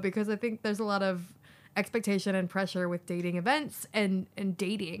good though, because I think there's a lot of expectation and pressure with dating events and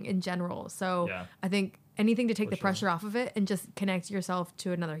dating in general. So I think anything to take the pressure off of it and just connect yourself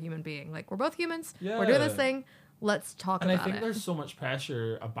to another human being. Like, we're both humans. Yeah. We're doing this thing. Let's talk about it. And I think there's so much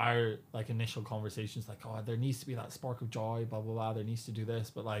pressure about like initial conversations, like, oh, there needs to be that spark of joy, blah blah blah. There needs to do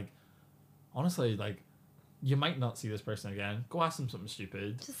this, but like, honestly, like, you might not see this person again. Go ask them something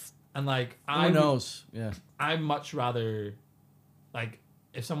stupid. And like, who knows? Yeah. I'd much rather, like,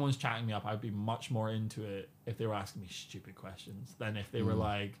 if someone's chatting me up, I'd be much more into it if they were asking me stupid questions than if they were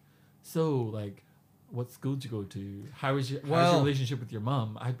like, so like, what school did you go to? How's your relationship with your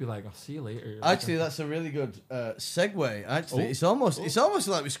mum? I'd be like, I'll see you later. Actually, that's a really good segue. Actually, it's almost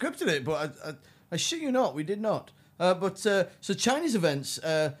like we scripted it, but I shit you not, we did not. So Chinese events,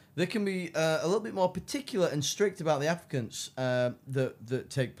 they can be a little bit more particular and strict about the applicants that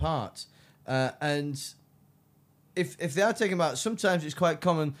take part, and if they are taking part, sometimes it's quite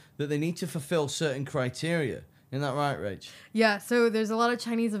common that they need to fulfill certain criteria. Isn't that right, Rach? Yeah, so there's a lot of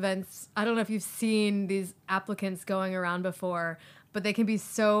Chinese events. I don't know if you've seen these applicants going around before, but they can be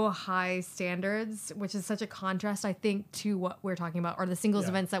so high standards, which is such a contrast, I think, to what we're talking about, or the singles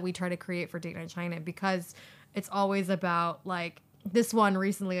events that we try to create for Date Night China, because it's always about, like, this one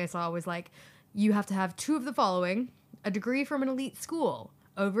recently I saw was like, you have to have 2 of the following: a degree from an elite school,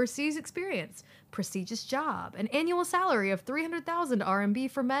 overseas experience, prestigious job, an annual salary of 300,000 RMB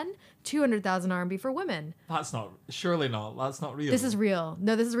for men, 200,000 RMB for women. That's not real. This is real.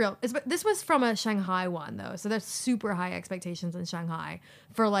 No, this is real. This was from a Shanghai one, though. So there's super high expectations in Shanghai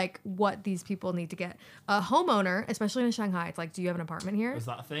for, like, what these people need to get. A homeowner, especially in Shanghai, it's like, do you have an apartment here? Is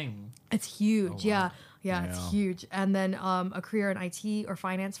that a thing? It's huge. Oh, wow. Yeah, it's huge. And then a career in IT or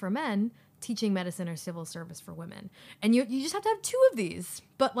finance for men, teaching medicine or civil service for women. And you just have to have 2 of these.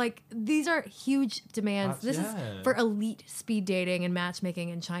 But, like, these are huge demands. This is for elite speed dating and matchmaking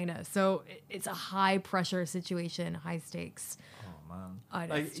in China. So it's a high pressure situation, high stakes. Oh, man.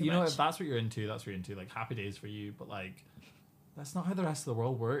 Like, you know, if that's what you're into, like, happy days for you. But, like, that's not how the rest of the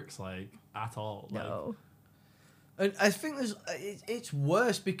world works, like, at all. No. Like, and I think it's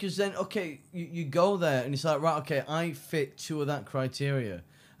worse because then, okay, you go there and it's like, right, okay, I fit 2 of that criteria.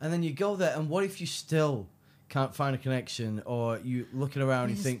 And then you go there, and what if you still can't find a connection, or you looking around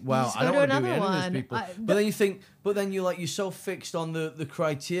and you think, wow, I don't want to do any of these people. But then you think, you're so fixed on the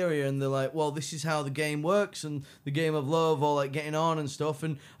criteria, and they're like, well, this is how the game works, and the game of love, or like getting on and stuff,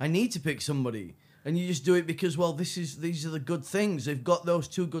 and I need to pick somebody. And you just do it because, well, these are the good things. They've got those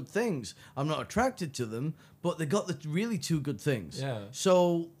two good things. I'm not attracted to them, but they got the really two good things. Yeah.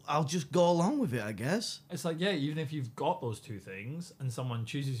 So I'll just go along with it, I guess. It's like, yeah, even if you've got those two things and someone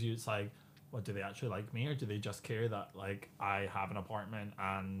chooses you, it's like, what, do they actually like me, or do they just care that, like, I have an apartment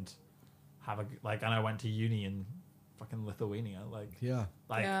and and I went to uni in fucking Lithuania, like, Yeah.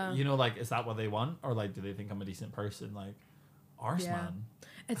 like, Yeah. you know, like, is that what they want, or like, do they think I'm a decent person? Like, arse, Yeah. man.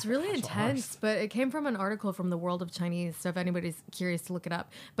 It's really Gosh, intense, arse. but it came from an article from the World of Chinese, so if anybody's curious to look it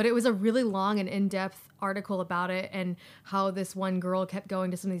up. But it was a really long and in-depth article about it and how this one girl kept going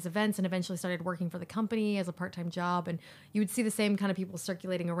to some of these events and eventually started working for the company as a part-time job. And you would see the same kind of people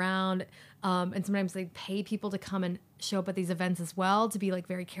circulating around. And sometimes they'd pay people to come and show up at these events as well to be like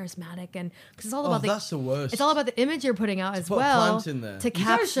very charismatic. And because it's all about that's the worst. It's all about the image you're putting out as put a well plant in there. to You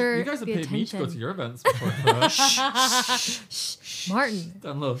capture guys have the paid me to go to attention. your events before. Martin.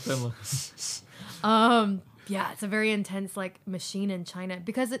 Down low. Yeah, it's a very intense like machine in China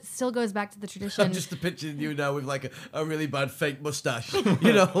because it still goes back to the tradition I'm just picturing you now with like a really bad fake mustache.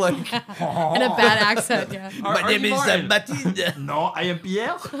 You know, like. and a bad accent. Yeah. My name is Martin? Matilda. No, I am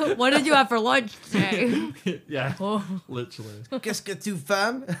Pierre. What did you have for lunch today? Yeah, Oh. literally. Qu'est-ce que tu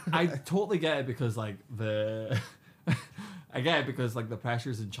femme? I totally get it because like I get it because like the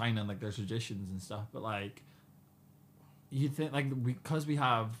pressures in China and like their traditions and stuff, but like you think like because we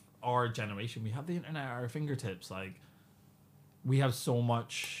have our generation, we have the internet at our fingertips, like we have so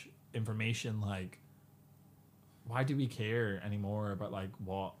much information, like why do we care anymore about like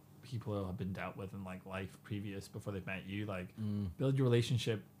what people have been dealt with in like life previous before they've met you? Like build your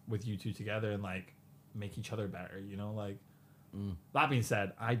relationship with you two together and like make each other better, you know, like that being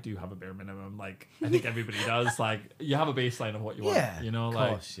said, I do have a bare minimum. Like I think everybody does. Like you have a baseline of what you Yeah, want. You know, of like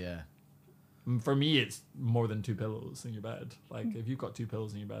course, yeah. for me, it's more than 2 pillows in your bed. Like if you've got 2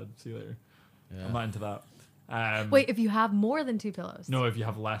 pillows in your bed, see you later. Yeah. I'm not into that. Wait, if you have more than 2 pillows? No, if you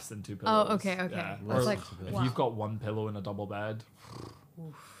have less than 2 pillows. Oh, okay. Yeah. I was Or like, if wow. you've got 1 pillow in a double bed,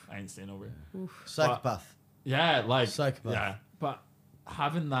 I ain't staying over. Psychopath. Yeah, like Psychopath. yeah, but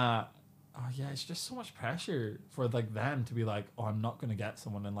having that, oh yeah, it's just so much pressure for like them to be like, oh, I'm not gonna get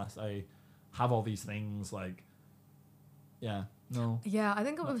someone unless I have all these things. Like, yeah, no. Yeah, I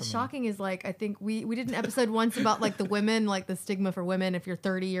think what Not was for me. shocking is like I think we did an episode once about like the women, like the stigma for women if you're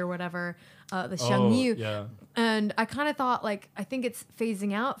 30 or whatever, the Xiangyu. Yeah, And I kind of thought like I think it's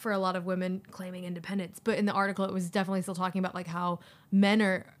phasing out for a lot of women claiming independence, but in the article it was definitely still talking about like how men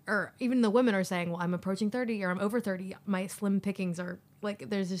are, or even the women are saying, well, I'm approaching 30 or I'm over 30, my slim pickings are like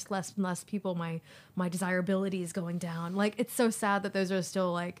there's just less and less people, my desirability is going down. Like it's so sad that those are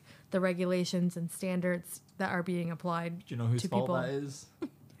still like the regulations and standards that are being applied. do you know whose to fault people. that is?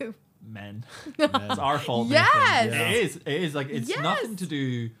 Who? Men. It's our fault. than Yes! anything. It is. It is like it's Yes! nothing to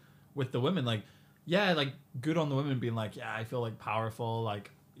do with the women. Like, yeah, like good on the women being like, yeah, I feel like powerful.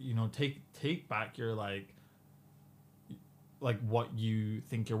 Like, you know, take back your like what you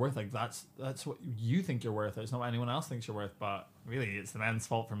think you're worth. Like that's what you think you're worth. It's not what anyone else thinks you're worth. But really, it's the men's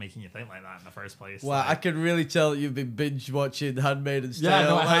fault for making you think like that in the first place. Wow, like, I can really tell that you've been binge watching Handmaid's Tale. yeah,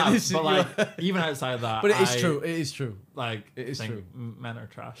 no, I have, this is- but like even outside of that, but it is true. It is true. Like, It is think true. Men are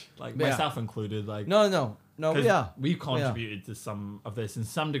trash. Like Yeah. myself included. Like No, 'cause yeah. we've contributed to some of this in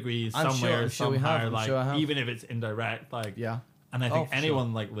some degrees, I'm sure- somewhere, I'm sure we have, somehow. I'm Like sure I have. even if it's indirect, like Yeah. And I Oh, think for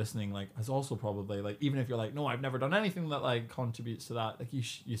anyone like listening, like has also probably like even if you're like, no, I've never done anything that like contributes to that. Like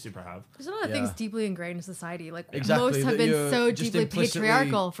you super have. There's a lot of Yeah. things deeply ingrained in society. Like Exactly, most have that been you're so just deeply implicitly-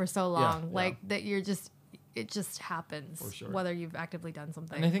 patriarchal for so long. yeah. Like that you're just, it just happens For sure. whether you've actively done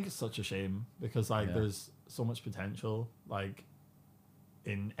something. And I think it's such a shame because like Yeah. there's so much potential like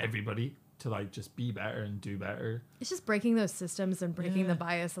in everybody to like just be better and do better. It's just breaking those systems and breaking Yeah. the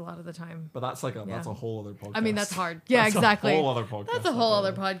bias a lot of the time. But that's like that's Yeah. a whole other podcast. I mean, that's hard. Yeah, That's exactly. A whole other podcast. That's a whole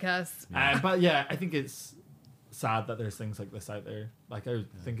other podcast. But yeah, I think it's sad that there's things like this out there. Like I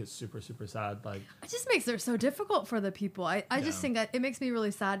think it's super sad. Like It just makes it so difficult for the people. I just Yeah. think that it makes me really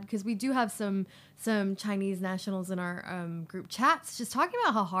sad because we do have some Chinese nationals in our group chats just talking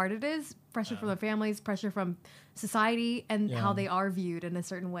about how hard it is, pressure from their families, pressure from society, and how Yeah. they are viewed in a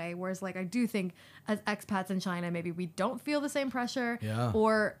certain way. Whereas like I do think as expats in China, maybe we don't feel the same pressure, Yeah.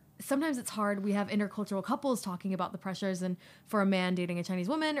 or sometimes it's hard. We have intercultural couples talking about the pressures, and for a man dating a Chinese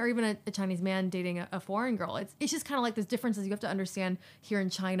woman, or even a Chinese man dating a foreign girl, it's just kind of like those differences you have to understand here in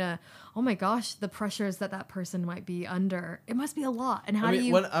China. Oh my gosh, the pressures that person might be under. It must be a lot. And how I mean, do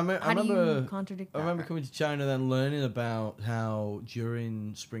you when- how do you remember- contradict I that? remember coming to China then learning about how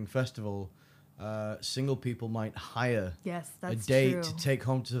during Spring Festival, single people might hire Yes, a that's date true. to take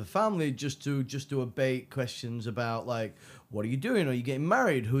home to the family just to abate questions about like, what are you doing? Are you getting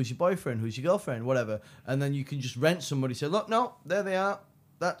married? Who's your boyfriend? Who's your girlfriend? Whatever. And then you can just rent somebody. Say, look, no, there they are.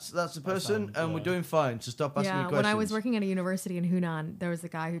 That's the person, and we're doing fine. So stop asking me questions. When I was working at a university in Hunan, there was a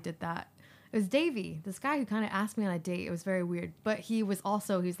guy who did that. It was Davey, this guy who kind of asked me on a date. It was very weird, but he's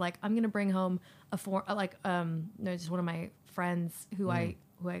like, I'm gonna bring home just one of my friends who I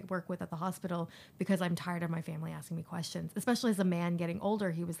work with at the hospital because I'm tired of my family asking me questions. Especially as a man getting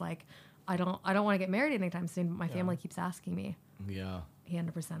older, he was like, I don't want to get married anytime soon, but my family keeps asking me. Yeah. He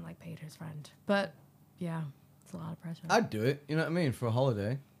 100% like paid his friend, but yeah, it's a lot of pressure. I'd do it. You know what I mean? For a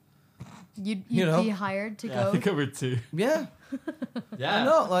holiday. You'd know? be hired to I go. think I would too. Yeah. Yeah. I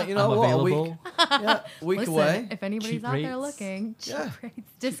know. Like, you know I'm what? available. A week Listen, away. if anybody's Cheap out there rates. looking, cheap Yeah.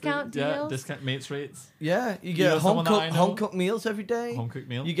 rates, discount Yeah, deals. discount mates rates. Yeah, you know get someone that I know? home cooked meals every day. Home cooked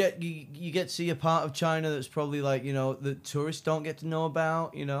meal. You get to see a part of China that's probably like, you know, the tourists don't get to know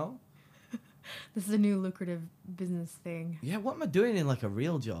about, you know. This is a new lucrative business thing. Yeah, what am I doing in like a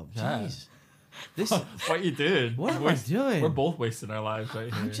real job? Yeah. Jeez. This What are you doing? What am I doing? We're both wasting our lives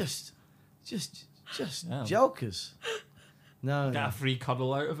right here. I'm just Yeah. jokers. No. Get a free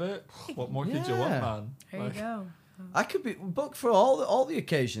cuddle out of it. What more could you want, Yeah. man? There you go. I could be booked for all the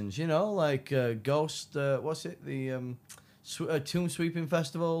occasions, you know, like Ghost, what's it? The Tomb Sweeping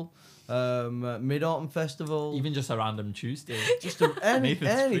Festival, Mid-Autumn Festival. Even just a random Tuesday. Just any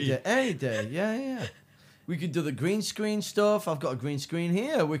Nathan's free. day, any day. Yeah. We could do the green screen stuff. I've got a green screen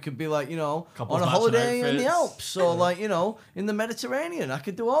here. We could be like, you know, Couple on a matching holiday in the outfits. Alps or like, you know, in the Mediterranean. I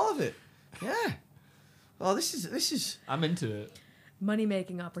could do all of it. Yeah. Oh, this is. I'm into it. Money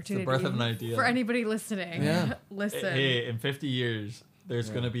making opportunity. birth of an idea. For anybody listening. Yeah. Listen. Hey, in 50 years, there's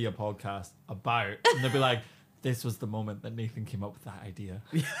going to be a podcast about, and they'll be like, this was the moment that Nathan came up with that idea.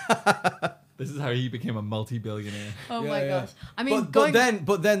 This is how he became a multi-billionaire. Oh Yeah, my yeah. gosh. I mean,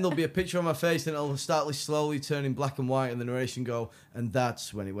 but then there'll be a picture on my face and it'll start slowly turning black and white and the narration go, and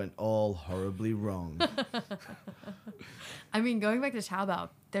that's when it went all horribly wrong. I mean, going back to Taobao,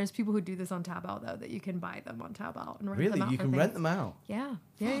 there's people who do this on Taobao though, that you can buy them on Taobao and rent Really? them out You for can things. rent them out? Yeah.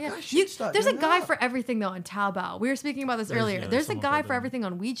 I should start There's a doing guy that. for everything though on Taobao. We were speaking about this earlier. yeah, There's a someone guy for for them. everything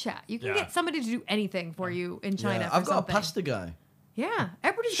on WeChat. You can Yeah. get somebody to do anything for you in China. Yeah. For I've got something. a pasta guy. Yeah,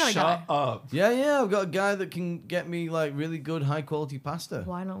 everybody's got a Shut guy. up. Yeah, I've got a guy that can get me like really good high quality pasta.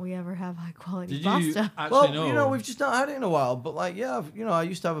 Why don't we ever have high quality Did you pasta? actually Well, know? you know, we've just not had it in a while, but like, yeah, I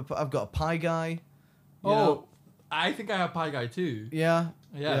used to have I've got a pie guy. You Oh, know? I think I have Pie Guy too. Yeah.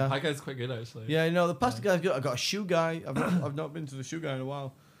 Yeah, Pie Guy's quite good actually. Yeah, you know, the pasta guy's good. I've got a shoe guy. I've not been to the shoe guy in a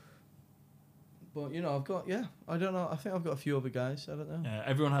while. But, you know, I don't know. I think I've got a few other guys. I don't know. Yeah,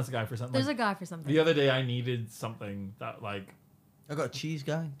 everyone has a guy for something. There's Like, a guy for something. the other day I needed something that like, I got a cheese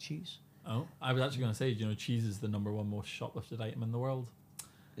guy. Cheese. oh, I was actually going to say, you know, cheese is the number one most shoplifted item in the world.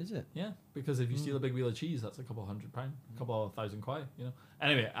 Is it? Yeah, because if you steal a big wheel of cheese, that's a couple £100, a couple of thousand kwai, you know.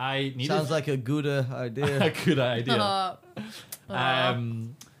 Anyway, I needed Sounds like a good idea. a good idea. Uh,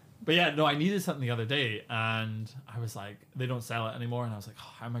 But yeah, no, I needed something the other day, and I was like, they don't sell it anymore, and I was like,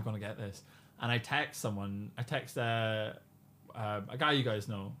 oh, how am I going to get this? And I text someone. I text a guy you guys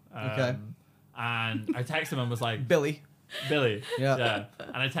know. Okay. And I texted him and was like, Billy. Billy. Yeah.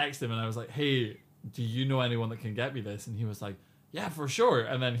 And I texted him and I was like, hey, do you know anyone that can get me this? And he was like, yeah, for sure.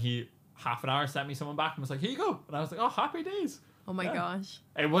 And then he, half an hour, sent me someone back and was like, here you go. And I was like, oh, happy days. oh my Yeah. gosh.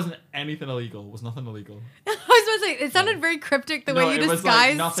 It wasn't anything illegal. It was nothing illegal. I was about to say, it sounded very cryptic the way you it was like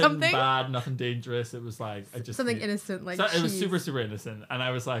disguised nothing something. bad, nothing dangerous. It was like, I just Something need- innocent, like So it was cheese. super, super innocent. And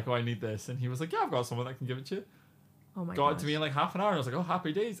I was like, oh, I need this. And he was like, yeah, I've got someone that can give it to you. Oh my Got gosh. it to me in like half an hour. And I was like, oh,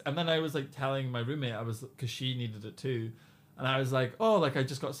 happy days. And then I was like telling my roommate, because she needed it too. And I was like, oh, like I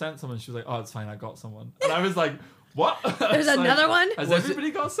just got sent someone. She was like, oh, it's fine. I got someone. And I was like, what? There's It's like, another one? Has Was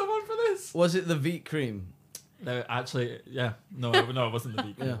everybody got someone for this? Was it the Veet cream? No, actually, yeah. No, it wasn't the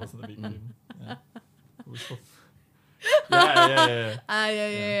beat cream. Yeah. It wasn't the beat cream. Yeah. It was so- yeah.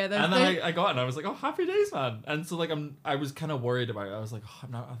 Yeah. There's, And then I got it and I was like, oh, happy days, man. And so like I was kind of worried about it. I was like, oh,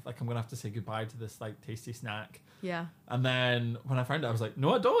 I'm gonna have to say goodbye to this like tasty snack. yeah. And then when I found it, I was like,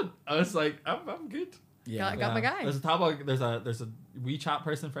 no, I don't. I was like, I'm good. Got my guy. There's a Taobao. There's a WeChat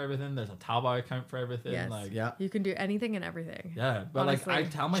person for everything. There's a Taobao account for everything. Yes. Like Yeah. You can do anything and everything. yeah. But Honestly. like I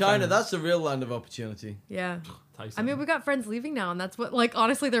tell my China, friends, that's the real land of opportunity. Yeah. Tyson. I mean, we got friends leaving now, and that's what, like,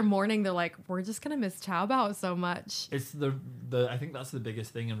 honestly, they're mourning. They're like, we're just going to miss Taobao so much. It's the I think that's the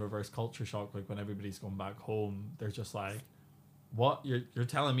biggest thing in reverse culture shock. Like when everybody's going back home, they're just like, "What? You're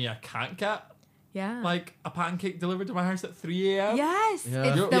telling me I can't get Yeah. like a pancake delivered to my house at 3 a.m.?" Yes. Yeah.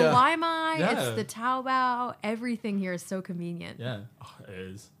 It's Yeah. the Waimai Shopify. Yeah. It's the Taobao. Everything here is so convenient. Yeah, it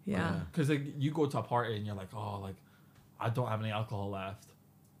is. Yeah. Because like, you go to a party and you're like, oh, like I don't have any alcohol left.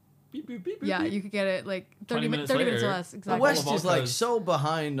 Beep, beep, beep, beep, Yeah, beep. you could get it like 20 30 minutes minutes or later. less. The Exactly. West is like vodkas. so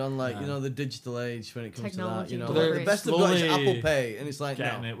behind on like Yeah. you know the digital age when it comes Technology, to that. You know, delivery. like, the best they've got is Slowly Apple Pay, and it's like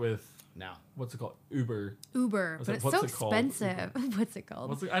Getting no, it with no. what's it called? Uber. Uber, What's but it- it's what's so it called? expensive. What's it called?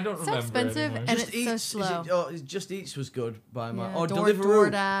 What's it, I don't So remember. expensive anymore. and Just it's so Eats, slow. Just Eats was good by my. Yeah, Oh,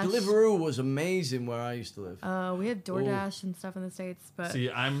 DoorDash. Deliveroo was amazing where I used to live. We have DoorDash and stuff in the States, but See,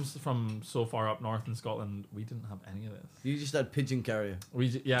 I'm from so far up north in Scotland. We didn't have any of this. You just had pigeon carrier. We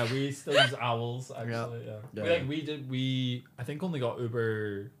still use owls actually. Yeah. We I think only got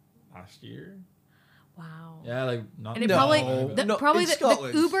Uber last year. wow. Yeah, like not. And it No. probably In the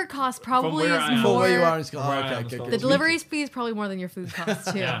Scotland. Uber cost probably where is I am. From more. where you are in From Scotland. where I am in Okay, Scotland. The okay. delivery fee is probably more than your food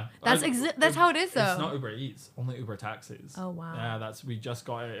costs too. Yeah. That's that's how it is though. It's not Uber Eats, only Uber taxis. Oh, wow. Yeah, we just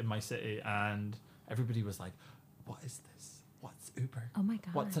got it in my city, and everybody was like, "What is this? What's Uber? Oh my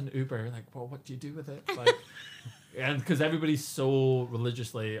God. What's an Uber? Like, well, what do you do with it?" Like, and because everybody's so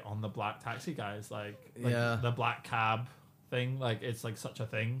religiously on the black taxi guys, like Yeah. the black cab thing, like it's like such a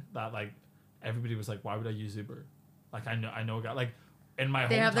thing that like everybody was like, "Why would I use Uber?" Like I know a guy like. In my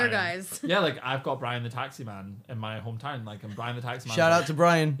They have their hometown- guys. Yeah, like I've got Brian the Taxi Man in my hometown. Like, and Brian the Taxi Man. Shout out to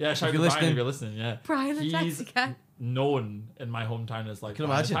Brian. Yeah, shout out if to you're Brian listening. if you're listening. Yeah, Brian the He's taxi guy. known in my hometown as like Can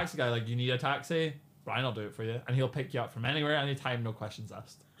Brian imagine. the taxi guy. Like, you need a taxi, Brian will do it for you, and he'll pick you up from anywhere, anytime, no questions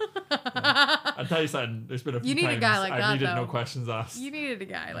asked. Yeah. I'll tell you something. There's been a few You need a times guy like I that, needed no though. questions asked. You needed a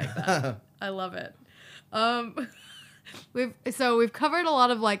guy like that. I love it. We've covered a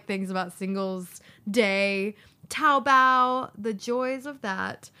lot of like things about Singles Day, Taobao, the joys of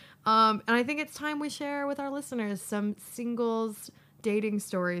that. And I think it's time we share with our listeners some singles dating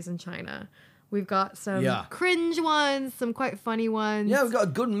stories in China. We've got some cringe ones, some quite funny ones. Yeah, we've got a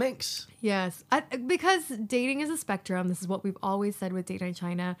good mix. Yes, because dating is a spectrum. This is what we've always said with Date Night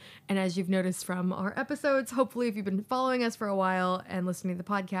China. And as you've noticed from our episodes, hopefully if you've been following us for a while and listening to the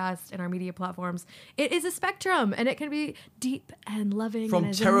podcast and our media platforms, it is a spectrum and it can be deep and loving. From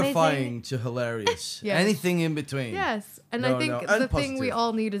and is terrifying amazing. to hilarious. Yes. Anything in between. Yes, and No, I think no, the and thing we positive.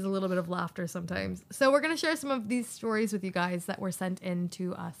 all need is a little bit of laughter sometimes. So we're going to share some of these stories with you guys that were sent in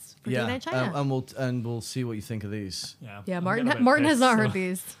to us for Date Yeah, Night China. and we'll see what you think of these. Yeah, I'm Martin getting a bit Martin has pissed, not so- heard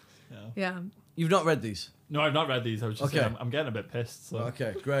these. Yeah. Yeah. You've not read these? No, I've not read these. I was just Okay. saying, I'm getting a bit pissed. So.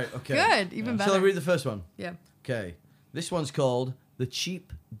 Okay, great. Okay. Good, even better. Shall I read the first one? Yeah. Okay. This one's called The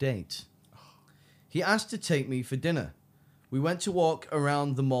Cheap Date. He asked to take me for dinner. We went to walk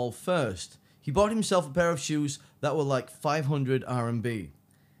around the mall first. He bought himself a pair of shoes that were like 500 RMB.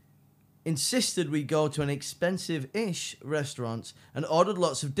 Insisted we go to an expensive-ish restaurant and ordered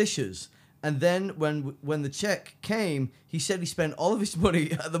lots of dishes. And then when the check came, he said he spent all of his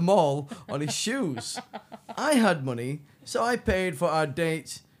money at the mall on his shoes. I had money, so I paid for our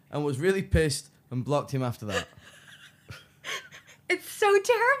date and was really pissed and blocked him after that. It's so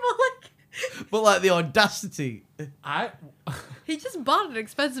terrible. Like, But like the audacity. he just bought an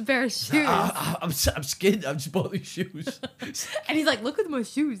expensive pair of shoes. I'm scared. I've just bought these shoes. And he's like, look at my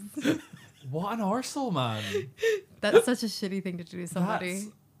shoes. What an arsehole, man. That's such a shitty thing to do to somebody.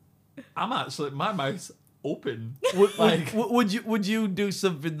 I'm actually, my mouth's open. Would you do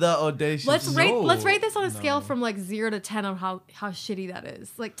something that audacious? Let's rate this on a No. scale from like 0 to 10 on how shitty that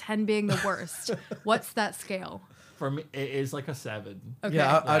is. Like 10 being the worst. What's that scale? For me, it is like a 7. Okay.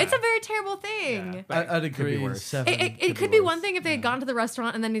 Yeah, it's a very terrible thing. Yeah. I'd Could be agree. worse. 7. It could be one thing if they had gone to the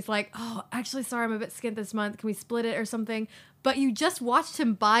restaurant and then he's like, oh, actually, sorry, I'm a bit skint this month. Can we split it or something? But you just watched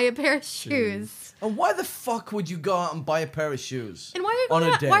him buy a pair of shoes. And why the fuck would you go out and buy a pair of shoes? And why are you on going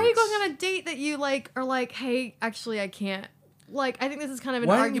a on, date? why are you going on a date that you like are like, hey, actually, I can't. Like, I think this is kind of an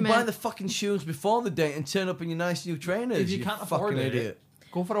Why don't argument. you buy the fucking shoes before the date and turn up in your nice new trainers? If you can't afford fucking it, idiot.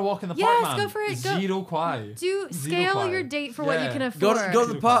 go for a walk in the Yes, park, man. go for it. Go- Zero kwai. Do Zero scale kwai. your date for what you Yeah. can Go afford.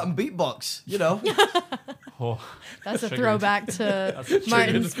 to the park and beatbox. You know. Oh, That's a triggered. throwback to That's triggered.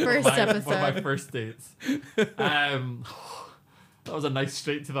 Martin's first One of episode. my first dates. That was a nice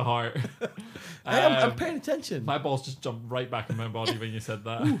straight to the heart. Hey, I'm paying attention. My balls just jumped right back in my body when you said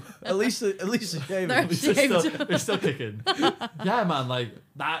that. At least it's shaving. They're They're still kicking. Yeah, man, like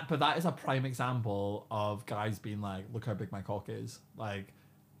that. But that is a prime example of guys being like, "Look how big my cock is." Like,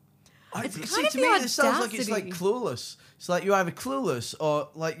 It's See, kind of to the me, it sounds like it's like audacity. clueless. It's like you're either clueless or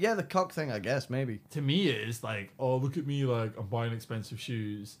like, yeah, the cock thing, I guess, maybe. to me, it's like, "Oh, look at me! Like, I'm buying expensive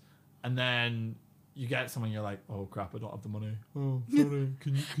shoes," and then you get someone, you're like, "Oh crap, I don't have the money. Oh, sorry.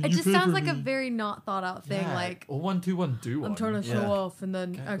 Can you? It just sounds like a very not thought out thing. Yeah. Like, oh, 1 2 1 do one. I'm trying to show Yeah. off, and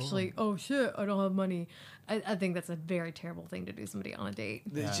then Okay, go actually, oh shit, I don't have money. I think that's a very terrible thing to do somebody on a date.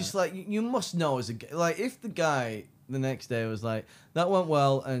 It's just like you must know as a like if the guy the next day was like that went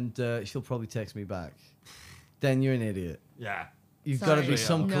well and she'll probably text me back, then you're an idiot. Yeah. You've got to be Sorry.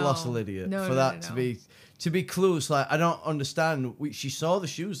 some No. colossal idiot No, for no, that no, to be clueless. Like I don't understand. She saw the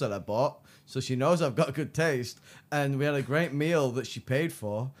shoes that I bought, so she knows I've got good taste, and we had a great meal that she paid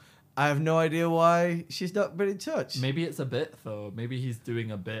for. I have no idea why she's not been in touch. Maybe it's a bit though. Maybe he's doing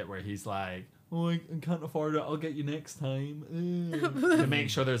a bit where he's like, "Oh, I can't afford it. I'll get you next time." To make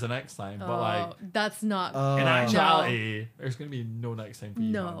sure there's a next time. But like, that's not. in actuality, there's gonna be no next time for you.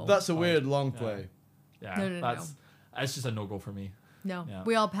 No. man. That's a Like, weird long play. Yeah, No. that's just a no go for me. No, Yeah.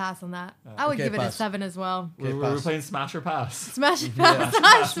 we all pass on that. I would Okay, give it a pass. 7 as well. Okay, We're pass. playing Smash or Pass. Smash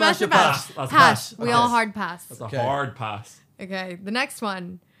pass. Smash or pass. That's a Pass. pass. We Okay. all hard pass. That's a Okay. hard pass. Okay, the next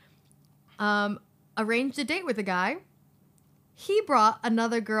one. Arranged a date with a guy. He brought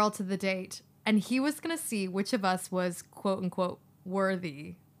another girl to the date, and he was going to see which of us was quote unquote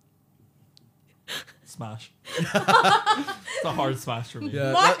worthy. Smash. It's a hard smash for me.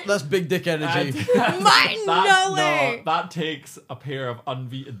 Yeah, What? that's big dick energy. Mine, no way. That takes a pair of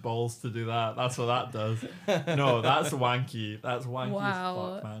unveted balls to do that. That's what that does. No, that's wanky. That's wanky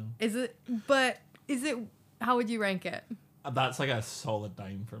Wow. as fuck, man. Is it, how would you rank it? That's like a solid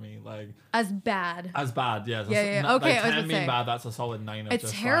 9 for me. Like, As bad. as bad, yeah. Yeah. Okay, I was 10 gonna being say. bad, that's a solid 9 of It's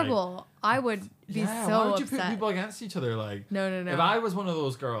just terrible. I would Like, be yeah, so why would you upset. put people against each other? Like, No. if I was one of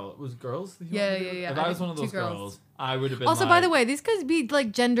those girls, Yeah. If I I was think one of those 2 girls. girls, I would have been Also, like, by the way, these could be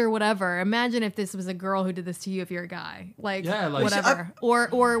like gender whatever. Imagine if this was a girl who did this to you if you're a guy. Like, Yeah, like- whatever. Or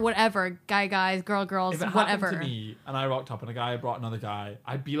whatever. Guys, girls, if it whatever. happened to me and I rocked up and a guy brought another guy,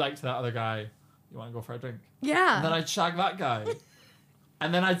 I'd be like to that other guy, "You want to go for a drink?" Yeah. And then I'd shag that guy.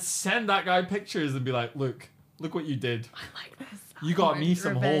 And then I'd send that guy pictures and be like, look what you did. I like this. You got Oh, me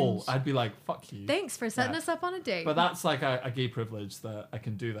some hole. revenge. I'd be like, fuck you. Thanks for setting Yeah. us up on a date. But that's like a gay privilege that I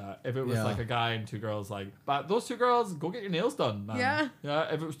can do that. If it was Yeah. like a guy and 2 girls, like, but those 2 girls, go get your nails done, man. Yeah.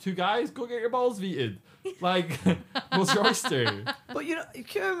 Yeah. If it was 2 guys, go get your balls veted. Like, what's your oyster? But you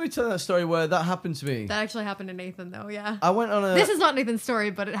can remember me telling that story where that happened to me. that actually happened to Nathan, though. Yeah. I went on a. This is not Nathan's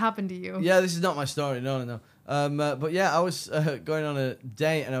story, but it happened to you. Yeah, this is not my story. No. But yeah, I was going on a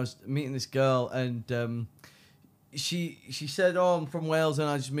date and I was meeting this girl and she said, "Oh, I'm from Wales and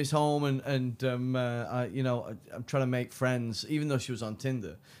I just miss home and I'm trying to make friends," even though she was on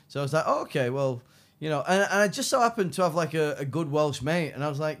Tinder. So I was like, "Oh, okay, well, and I just so happened to have like a good Welsh mate, and I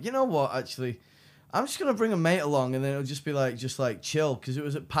was like, you know what, actually." I'm just gonna bring a mate along, and then it'll just be like chill, because it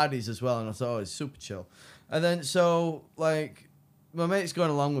was at Paddy's as well, and I thought, oh, it's super chill. And then so like my mate's going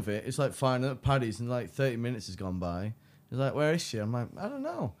along with it. It's like fine at Paddy's, and like 30 minutes has gone by. He's like, "Where is she?" I'm like, "I don't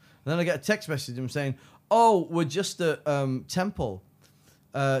know." And then I get a text message from him saying, "Oh, we're just at Temple.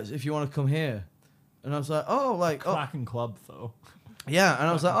 If you want to come here." And I was like, "Oh, like oh." Cracking club, though. Yeah, and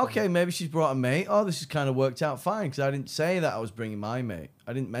I was like, okay, maybe she's brought a mate. Oh, this has kind of worked out fine, because I didn't say that I was bringing my mate.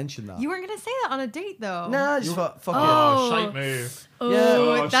 I didn't mention that. You weren't going to say that on a date, though. Nah, just fuck it. Oh. Shite move. Oh,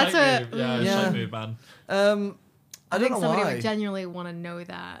 Yeah. that's shite a. move. Yeah, Yeah. shite move, man. I I don't think know somebody why. would genuinely want to know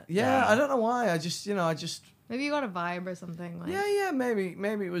that. Yeah, I don't know why. I just. Maybe you got a vibe or something. Like. Yeah, maybe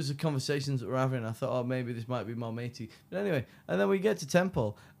it was the conversations that we're having. I thought, oh, maybe this might be more matey. But anyway, and then we get to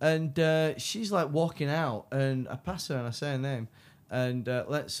Temple, and she's like walking out, and I pass her and I say her name, and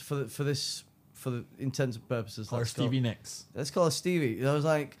let's for the intents and purposes, Or let's Stevie Nicks. let's call her Stevie. And I was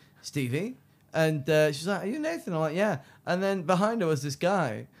like, Stevie? And she's like, "Are you Nathan?" I'm like, "Yeah." And then behind her was this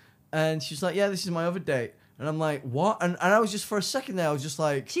guy, and she's like, "Yeah, this is my other date." And I'm like, "What?" And I was just, for a second there, I was just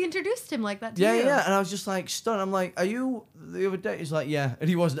like, She introduced him like that to yeah, you. yeah. And I was just like stunned. I'm like, "Are you the other date?" He's like, "Yeah." And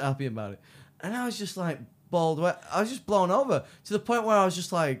he wasn't happy about it. And I was just like bawled away. I was just blown over to the point where I was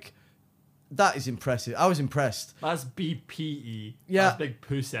just like, that is impressive. I was impressed. That's BPE. Yeah. That's big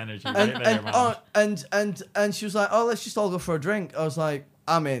puss energy right And there, man. and she was like, "Oh, let's just all go for a drink." I was like,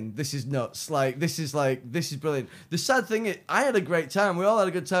 "I'm in. This is nuts. This is brilliant." The sad thing is, I had a great time. We all had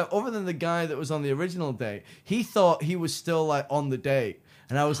a good time. Other than the guy that was on the original date, he thought he was still like on the date,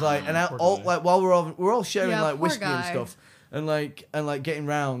 and I was like, Poor all guy. like while we're all sharing Yeah, like poor whiskey and guy. stuff, and like getting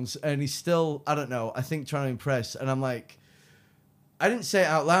rounds, and he's still, I don't know, I think trying to impress, and I'm like. I didn't say it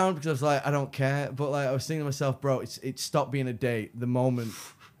out loud because I was like, I don't care. But like, I was thinking to myself, bro, it stopped being a date the moment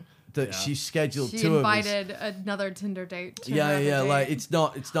that Yeah. she scheduled She two of us. invited another Tinder date. To Yeah, another yeah, date. like it's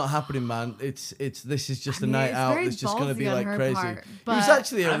not happening, man. This is just I a mean, night it's out. very It's just gonna ballsy be on like her crazy. part, It was but-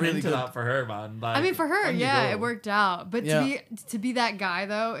 actually a I'm really into good. that for her, man. Like, I mean, for her, on you yeah, go. it worked out. But Yeah. to be that guy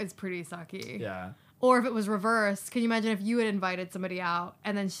though is pretty sucky. Yeah. Or if it was reversed, can you imagine if you had invited somebody out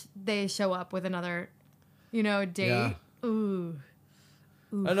and then they show up with another, date? Yeah. Ooh.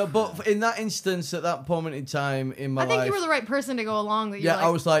 I know, but in that instance, at that moment in time in my I think life, you were the right person to go along. That yeah, I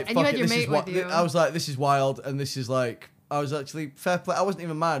was like, and you fuck had it, your this mate is what with you. I was like, this is wild, and this is like, I was actually fair play. I wasn't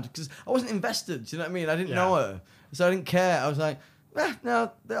even mad because I wasn't invested. Do you know what I mean? I didn't know her, so I didn't care. I was like,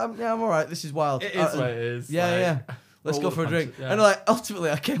 no, I'm all right. This is wild. It is what it is. Yeah, like, yeah. Let's go for a drink. Yeah. And like, ultimately,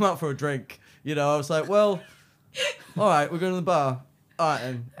 I came out for a drink. You know, I was like, well, all right, we're going to the bar. All right,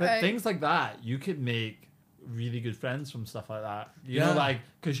 then. But Right. things like that, you could make really good friends from stuff like that. You know, Yeah. like,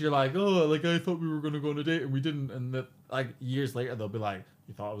 because you're like, oh, like, I thought we were going to go on a date and we didn't. And that, like, years later, they'll be like,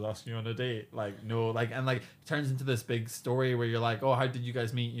 you thought I was asking you on a date? Like, no. Like, and like, it turns into this big story where you're like, oh, how did you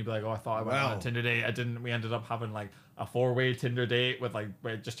guys meet? And you'd be like, oh, I thought I went on Wow. a Tinder date. I didn't. We ended up having like a 4-way Tinder date with like,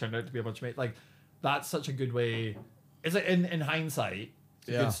 where it just turned out to be a bunch of mates. Like, that's such a good way. It's like, in hindsight,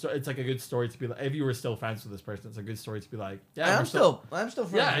 it's like a good story to be like, if you were still friends with this person, it's a good story to be like, yeah, I'm still friends.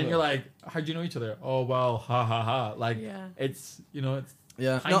 yeah, and with you're her. like, how'd you know each other? Oh well, ha ha ha. Like, Yeah. it's, you know, it's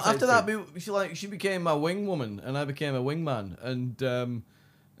Yeah. No, hindsight's after that, good. she became my wing woman, and I became a wingman, and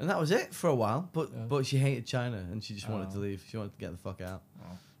that was it for a while. But she hated China, and she just wanted to leave. She wanted to get the fuck out.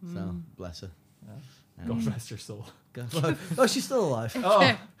 Oh. So bless her. God rest your soul. Oh, she's still alive.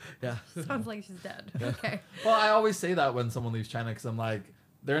 Oh, Yeah. Sounds like she's dead. Okay. well, I always say that when someone leaves China because I'm like,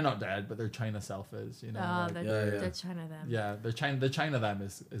 they're not dead, but their China self is, you know. Oh, like, the China them. yeah, the China them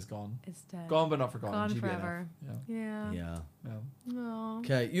is gone. It's dead. Gone but not forgotten. Gone GBNF. forever. Yeah. Yeah. Yeah. Yeah. No.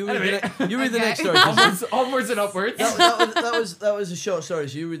 Okay, you Anyway. read the Okay. next story. Onwards and upwards. that was a short story.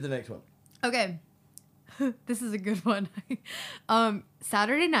 So you read the next one. Okay. This is a good one.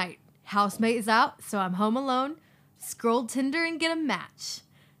 Saturday night. Housemate is out, so I'm home alone. Scroll Tinder and get a match.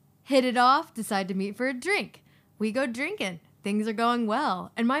 Hit it off, decide to meet for a drink. We go drinking. Things are going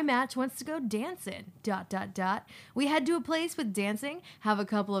well, and my match wants to go dancing. ... We head to a place with dancing, have a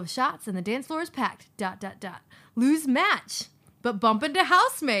couple of shots, and the dance floor is packed. ... Lose match, but bump into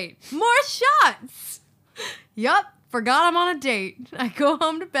housemate. More shots. Yup, forgot I'm on a date. I go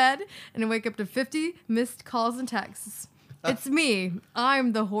home to bed and I wake up to 50 missed calls and texts. It's me.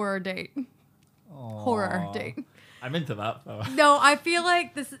 I'm the horror date. Horror Aw. date. I'm into that though. No, I feel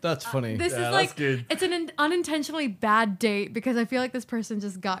like this. That's funny. This Yeah, is like that's good. it's an unintentionally bad date because I feel like this person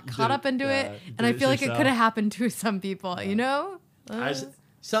just got caught did up it- into yeah, it, you and I did it feel like it yourself. could have happened to some people. You know.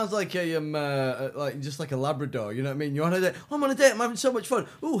 Sounds like a like just like a Labrador. You know what I mean? You're on a date. Oh, I'm on a date. I'm having so much fun.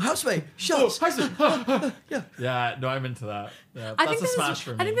 Ooh, housemate, shots. Yeah. Yeah, no, I'm into that. Yeah, I that's think a this smash is.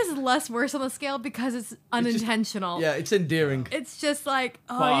 for me. I think this is less worse on the scale because it's unintentional. Yeah, it's endearing. It's just like,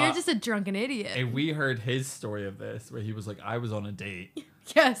 oh, But- you're just a drunken idiot. And we heard his story of this where he was like, I was on a date.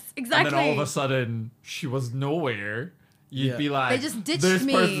 Yes, exactly. And then all of a sudden, she was nowhere. You'd Yeah. be like, They just ditched this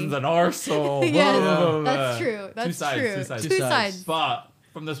me." person's an arsehole. Yes, blah, blah, blah, that's blah. true. That's two sides, true. Two sides. Two Two sides. sides. But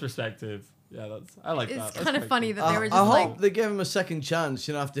from this perspective, yeah, I like that. It's That's kind of quite funny cool. that they were just I like, hope they gave him a second chance,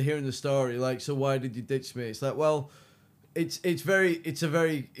 you know, after hearing the story. Like, so why did you ditch me? It's like, well, it's a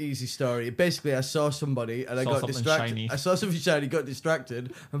very easy story. Basically, I saw somebody and I Saw got something distracted. shiny. I saw something shiny, got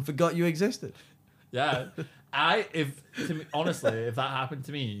distracted, and forgot you existed. Yeah. Honestly, if that happened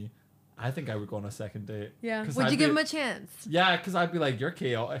to me, I think I would go on a second date. yeah. 'Cause Would I'd you give be- him a chance? Yeah, because I'd be like, you're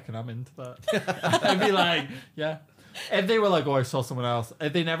chaotic, and I'm into that. I'd be like, yeah. If they were like, oh, I saw someone else,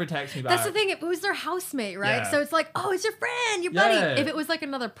 if they never text me back. That's the thing. It was their housemate, right? Yeah. So it's like, oh, it's your friend, your buddy. Yeah. If it was like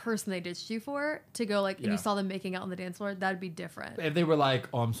another person they ditched you for to go like, and Yeah. you saw them making out on the dance floor, that'd be different. If they were like,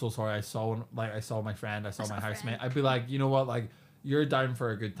 oh, I'm so sorry, I saw my friend, I saw my housemate, I'd be like, you know what, like, you're down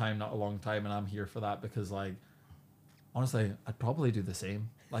for a good time, not a long time, and I'm here for that because, like, honestly, I'd probably do the same.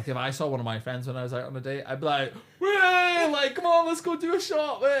 Like, if I saw one of my friends when I was out on a date, I'd be like, "Way, like, come on, let's go do a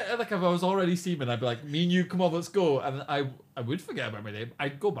shot." And like, if I was already seeming, I'd be like, "Me and you, come on, let's go." And I would forget about my date.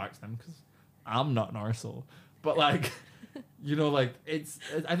 I'd go back to them because I'm not an arsehole. But like, you know, like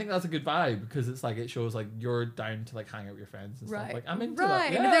I think that's a good vibe because it's like it shows like you're down to like hang out with your friends and stuff. Right. Like I'm into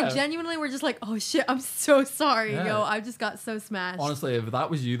right. that. And if Yeah. they genuinely were just like, oh shit, I'm so sorry. Yeah. Yo, I just got so smashed. Honestly, if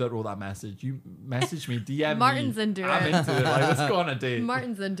that was you that wrote that message, you message me, DM Martin's me. into I'm it. into it. Like, let's go on a date.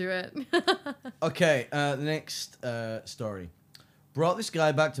 Martin's into it. Okay, the next story. Brought this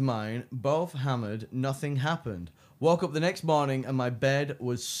guy back to mine, both hammered, nothing happened. Woke up the next morning and my bed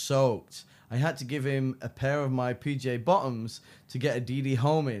was soaked. I had to give him a pair of my PJ bottoms to get a DD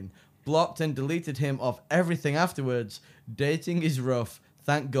home in. Blocked and deleted him off everything afterwards. Dating is rough.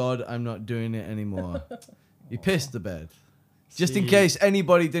 Thank God I'm not doing it anymore. He pissed the bed. Just in See. case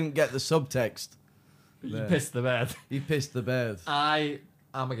anybody didn't get the subtext. You There. pissed the bed. He pissed the bed. I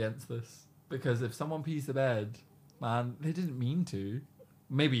am against this because if someone pees the bed, man, they didn't mean to.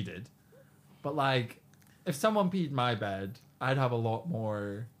 Maybe he did, but like, if someone peed my bed, I'd have a lot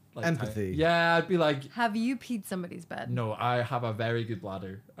more like Empathy. Yeah, I'd be like, Have you peed somebody's bed? no, I have a very good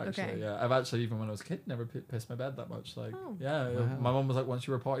bladder. Actually, Okay. yeah, I've actually even when I was a kid never pissed my bed that much. Like, Oh. yeah, Wow. my mum was like, once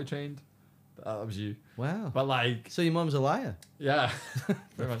you were potty trained, that was you. Wow. But like, So your mum's a liar. yeah,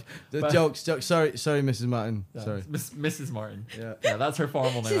 very much. The But- jokes. Sorry, Mrs. Martin. Yeah, Sorry. Mrs. Martin. Yeah. Yeah, that's her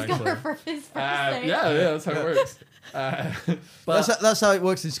formal name She's got actually. her first name. Yeah, that's how it works. But That's how it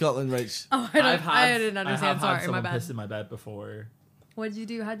works in Scotland, Rach. Oh, I didn't understand. I have Sorry, had my someone bad. piss in my bed before. What'd you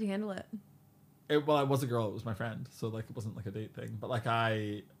do? How'd you handle it? It was a girl. It was my friend. So like it wasn't like a date thing. But like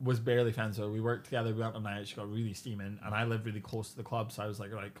I was barely friends with her. We worked together. We went on a night. She got really steaming, and I lived really close to the club. So I was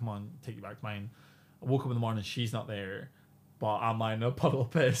like, right, come on, take you back to mine. I woke up in the morning. She's not there, but I'm lying in a puddle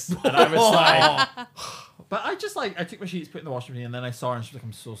of piss, and I was like, but I just like I took my sheets, put it in the washing machine, and then I saw her, and she was like,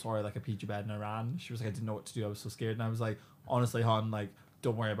 I'm so sorry. Like I peed your bed and I ran. She was like, I didn't know what to do. I was so scared, and I was like, honestly, hon, like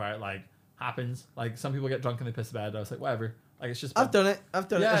don't worry about it. Like happens. Like some people get drunk and they piss the bed. I was like, whatever. Like it's just. I've done it. I've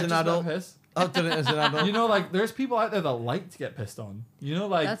done it as an just adult. piss. I've done it as an adult. You know, like there's people out there that like to get pissed on. You know,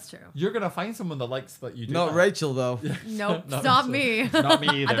 like That's true. You're gonna find someone that likes that you do. Not that. Rachel though. Yeah. Nope, Not it's not necessarily. me. It's not me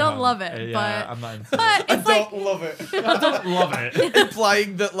either. I don't hon. love it, Yeah, but I'm not into but it. it's like love it. I don't love it.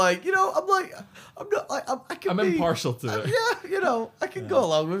 Implying that, like, you know, I'm not like I can I'm be impartial to it. Yeah, you know, I can go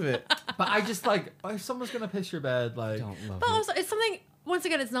along with it. But I just like if someone's gonna piss your bed, like Don't love But it. also, it's something. Once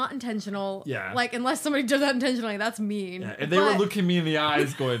again, it's not intentional. Yeah. Like unless somebody does that intentionally, that's mean. yeah, if they were But- looking me in the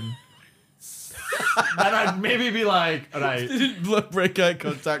eyes, going, then I'd maybe be like, all right. Break eye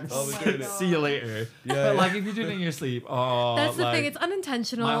contact while Oh we're my doing it. God. See you later. Yeah, But yeah. like if you're doing it in your sleep, oh, That's the like, thing. It's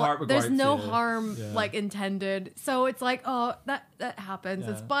unintentional. my heart would go There's out no to you. harm Yeah. like intended. So it's like, oh, that happens.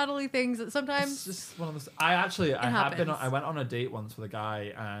 It's Yeah. bodily things that It's sometimes. just one of those. I actually, I have been. happens. I went on a date once with a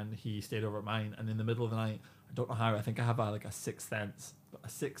guy, and he stayed over at mine. And in the middle of the night, I don't know how. I think I have like a sixth sense.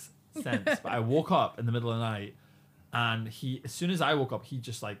 But I woke up in the middle of the night, and he, as soon as I woke up, he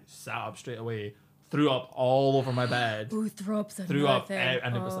just like sat up straight away, threw up all over my bed, Ooh, throw up's another threw up, thing.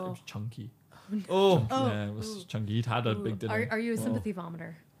 and it was Oh. chunky. Oh, Oh. Yeah, it was chunky. He'd had a big dinner. Are you a Oh. sympathy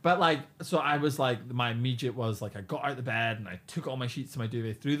vomiter? But like, so I was like, my immediate was like, I got out of the bed and I took all my sheets to my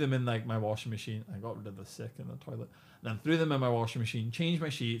duvet, threw them in like my washing machine. I got rid of the sick in the toilet, and then threw them in my washing machine, changed my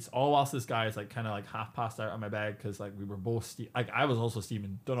sheets. All whilst this guy is like kind of like half passed out on my bed because like we were both like I was also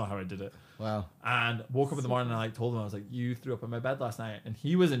steaming. Don't know how I did it. wow. And woke up in the morning and I like told him, I was like, you threw up in my bed last night, and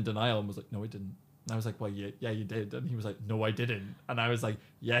he was in denial and was like, no, I didn't. And I was like, well, yeah, you did. And he was like, no, I didn't. And I was like,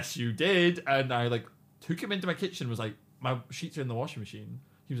 yes, you did. And I like took him into my kitchen, was like, my sheets are in the washing machine.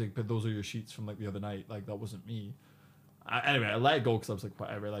 He was like, but those are your sheets from like the other night. Like that wasn't me. Anyway, I let it go because I was like,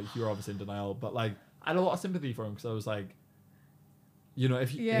 whatever. Like you were obviously in denial, but like I had a lot of sympathy for him because I was like, you know, if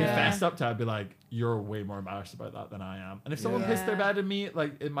he Yeah. fessed up to it, I'd be like, you're way more embarrassed about that than I am. And if someone pissed their Yeah. bed in me,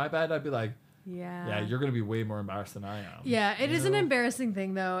 like in my bed, I'd be like, Yeah. yeah, you're gonna be way more embarrassed than I am. Yeah, it You is an know? embarrassing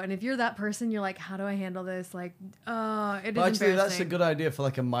thing though, and if you're that person, you're like, how do I handle this? Like, it is Well, actually, embarrassing. that's a good idea for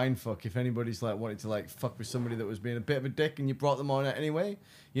like a mind fuck. If anybody's like wanting to like fuck with somebody that was being a bit of a dick and you brought them on it anyway,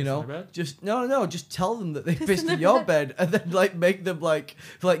 you Piss in know, their bed? just no, just tell them that they pissed in their your bed. bed and then like make them like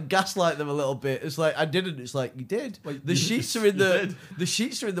gaslight them a little bit. It's like I didn't. It's like you did. Like, The you- sheets are in you the did. the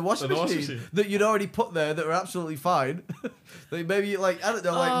sheets are in the washing In the washing machine machine. that you'd already put there that were absolutely fine. Like maybe like I don't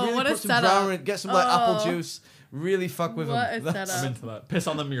know, like Oh, really what a put some setup. brown, get some like apple Oh. juice, really fuck with What them. a That's- setup. I'm into that. Piss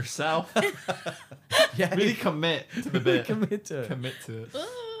on them yourself. Yeah, Really commit to the bit. commit to it. Commit to it.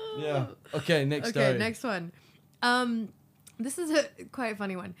 Yeah. Okay, next Okay, story. next one. This is a quite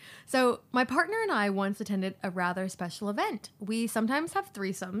funny one. So my partner and I once attended a rather special event. We sometimes have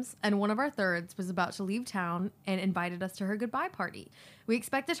threesomes, and one of our thirds was about to leave town and invited us to her goodbye party. We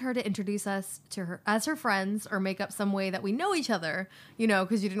expected her to introduce us to her as her friends or make up some way that we know each other, you know,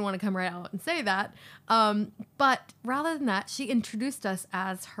 because you didn't want to come right out and say that. But rather than that, she introduced us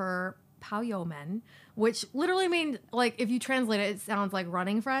as her Paoyo men, which literally means, like, if you translate it, it sounds like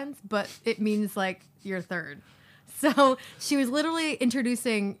running friends, but it means like your third. So she was literally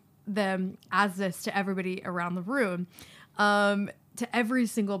introducing them as this to everybody around the room, to every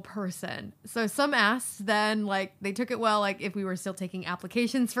single person. So some asked then, like, they took it well, like, if we were still taking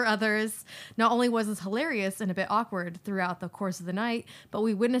applications for others. Not only was this hilarious and a bit awkward throughout the course of the night, but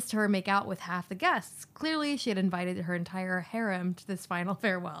we witnessed her make out with half the guests. Clearly, she had invited her entire harem to this final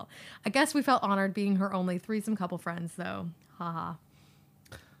farewell. I guess we felt honored being her only threesome couple friends, though. Haha.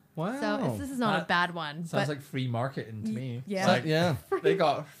 Wow. So this is not a That bad one. Sounds But like free marketing to me. yeah. It's like, yeah. they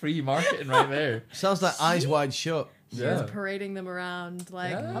got free marketing right there. Sounds like eyes wide shut. she Yeah. was parading them around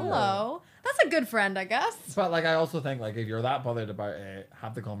like, Yeah. hello. That's a good friend, I guess. But like, I also think like if you're that bothered about it,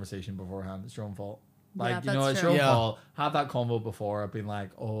 have the conversation beforehand. It's your own fault. Like Yeah, you know, that's it's true. your own Yeah. fault. Have that convo before. Being like,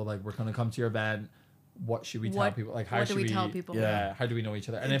 oh, like we're gonna come to your event. what should we tell people? Like, how what should do we tell people? Yeah, how do we know each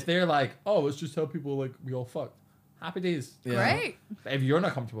other? And if they're like, oh, let's just tell people like we all fucked. Happy days. Yeah. Great. But if you're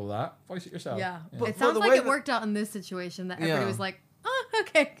not comfortable with that, voice it yourself. Yeah. But It sounds the like way it worked out in this situation that everybody Yeah. was like, oh,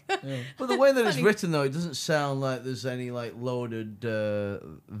 okay. But the way that it's Funny. written, though, it doesn't sound like there's any like loaded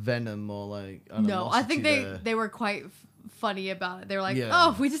venom or like No, I think animosity there. they were quite funny about it. They were like, Yeah.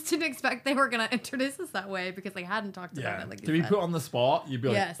 oh, we just didn't expect they were going to introduce us that way because they hadn't talked about Yeah. it. Like To be put on the spot, you'd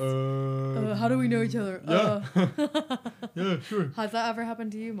be Yes. like, how do we know each other? Yeah. yeah, sure. Has that ever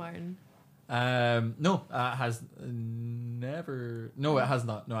happened to you, Martin? No, it has never. No, it has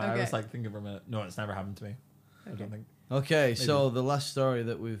not. No, I Okay. was like thinking for a minute. No, it's never happened to me. I don't think. Okay, so the last story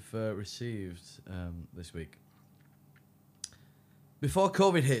that we've received this week. Before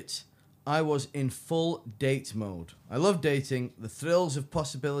COVID hit, I was in full date mode. I love dating, the thrills of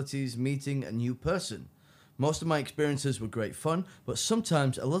possibilities, meeting a new person. Most of my experiences were great fun, but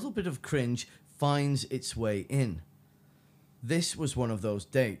sometimes a little bit of cringe finds its way in. This was one of those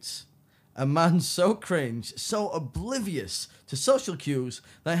dates. A man so cringe, so oblivious to social cues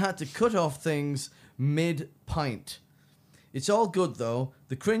that I had to cut off things mid-pint. It's all good though.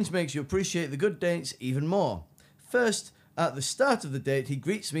 The cringe makes you appreciate the good dates even more. First, at the start of the date, he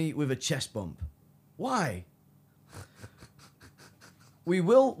greets me with a chest bump. Why? We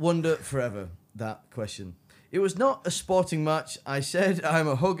will wonder forever, that question. It was not a sporting match. I said I'm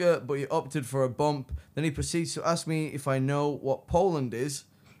a hugger, but he opted for a bump. Then he proceeds to ask me if I know what Poland is.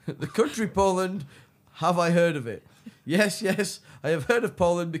 The country Poland, have I heard of it? Yes, I have heard of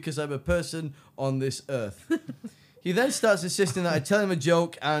Poland because I'm a person on this earth. He then starts insisting that I tell him a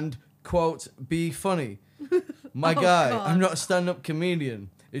joke and, quote, be funny. My guy, God. I'm not a stand-up comedian.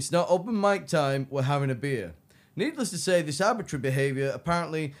 It's not open mic time, we're having a beer. Needless to say, this arbitrary behaviour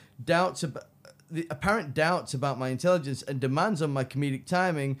the apparent doubts about my intelligence and demands on my comedic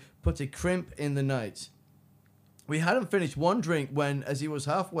timing put a crimp in the night. We hadn't finished one drink when, as he was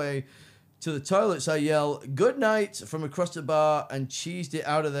halfway to the toilets, I yelled, good night, from across the bar and cheesed it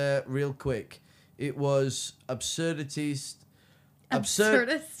out of there real quick. It was absurdist.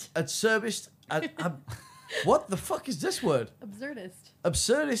 What the fuck is this word? Absurdist.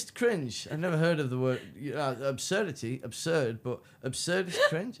 Absurdist cringe. I've never heard of the word. Absurdity, absurd, but absurdist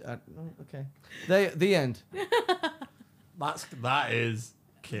cringe? Okay. The end. That is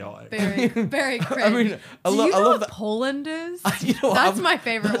chaotic. Very, very cringe. I mean, I Do you know love what that. Poland is? You know what, That's I'm- my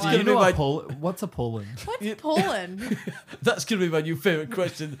favorite that's one. Do you know my- what's a Poland? What's Poland? That's going to be my new favourite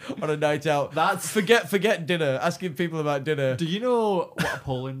question on a night out. Forget dinner. Asking people about dinner. Do you know what a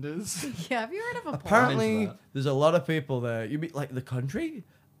Poland is? Yeah, have you heard of a Poland? Apparently, that. there's a lot of people there. You mean like the country?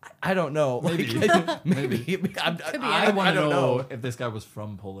 I don't know. Maybe. Maybe. I I want to don't know if this guy was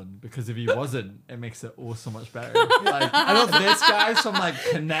from Poland, because if he wasn't, it makes it so much better. Like, I don't. This guy's from like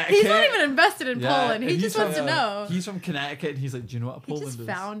Connecticut. He's not even invested in Yeah, Poland. He and just he's wants to know. He's from Connecticut, and he's like, "Do you know what a He Poland just is?"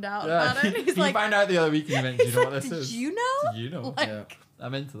 found out Yeah, about it. And he's he like, found out the other week, and he went, "Do you he's know like, what this did is?" you know? Do you know? Like, Yeah.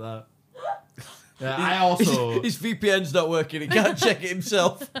 I'm into that. Yeah, I also. his VPN's not working. He can't check it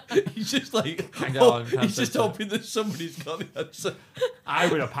himself. He's just like, Can't get on, can't he's just search it. hoping that somebody's got the answer. I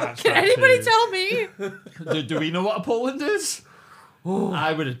would have patched. Can that anybody too. tell me? Do we know what a Poland is?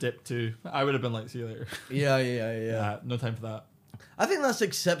 I would have dipped too. I would have been like, "See you later." Yeah. No time for that. I think that's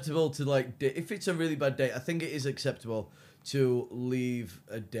acceptable to like. If it's a really bad date, I think it is acceptable to leave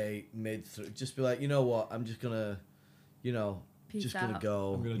a date mid through. Just be like, you know what? I'm just gonna, Peace just gonna out.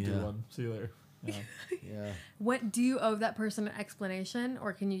 go. I'm gonna do one. See you later. Yeah. Yeah. What do you owe that person an explanation,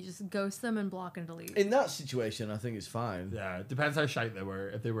 or can you just ghost them and block and delete? In that situation, I think it's fine. Yeah, it depends how shite they were.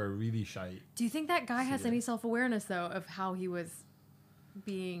 If they were really shite. Do you think that guy has Yeah. any self-awareness though of how he was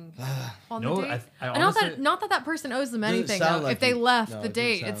being on No, the date? I And honestly- not that person owes them Doesn't anything sound though. like If they he- left no, the it doesn't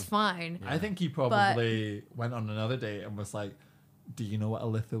date, sound- it's fine. I think he probably went on another date and was like, "Do you know what a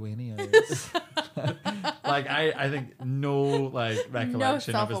Lithuania is?" Like I think no like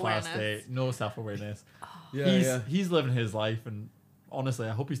recollection of his last self-awareness. date, no self-awareness. Yeah, He's living his life, and honestly,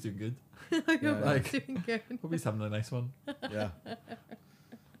 I hope he's doing good. Like, doing good. Hope he's having a nice one. Yeah.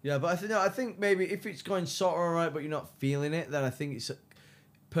 Yeah, but I think maybe if it's going sort of alright, but you're not feeling it, then I think it's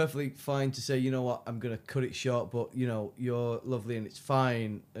perfectly fine to say, you know what, I'm gonna cut it short, but you're lovely and it's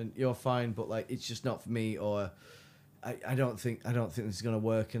fine, and you're fine, but like it's just not for me, or I don't think this is gonna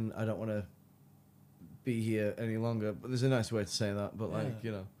work, and I don't want to be here any longer. But there's a nice way to say that, but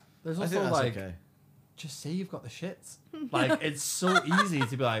There's I also think that's like, okay. just say you've got the shits. Like it's so easy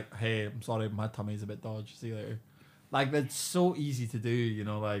to be like, "Hey, I'm sorry, my tummy's a bit dodgy. See you later." Like that's so easy to do,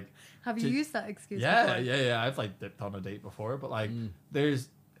 like. Have you used that excuse Yeah, before? yeah. I've like dipped on a date before, but like, there's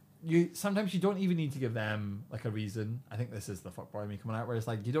sometimes you don't even need to give them like a reason. I think this is the fuckboy me coming out, where it's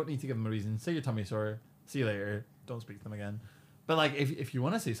like you don't need to give them a reason. Say your tummy sore. See you later. Don't speak to them again. But like if you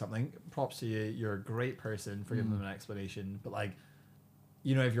want to say something, props to you. You're a great person for giving them an explanation. But like,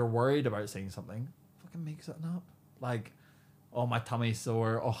 you know, if you're worried about saying something, fucking make something up. Like, oh, my tummy's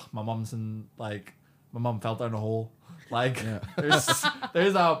sore. Oh, my mum's in like my mum fell down a hole. Like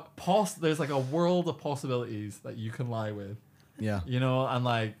there's like a world of possibilities that you can lie with. Yeah. You know, and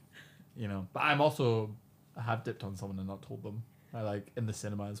like, you know, but I have dipped on someone and not told them. I like in the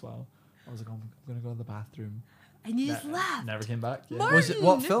cinema as well. I was like, oh, I'm gonna go to the bathroom. And you just left. Never came back. Yeah. Martin! Was it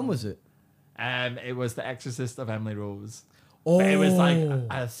what film was it? It was The Exorcist of Emily Rose. Oh, But it was like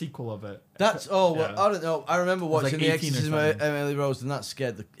a sequel of it. That's well, I don't know. I remember was watching like The 18 or Exorcism of something. Emily Rose, and that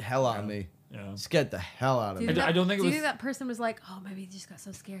scared the hell out of me. Yeah. Scared the hell out of Do me. you I don't think it do you was- think that person was like, oh, maybe he just got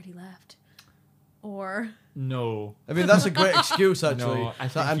so scared he left? Or No. I mean, that's a great excuse, actually. No, I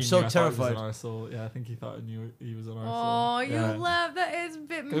So think I'm he so knew I thought he was terrified. an arsehole. Yeah, I think he thought he knew he was an arsehole. oh, you Yeah. left. That is a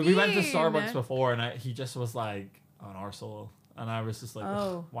bit mean. We went to Starbucks before, and he just was like an arsehole, and I was just like,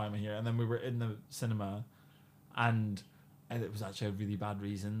 Oh. why am I here? And then we were in the cinema, and it was actually a really bad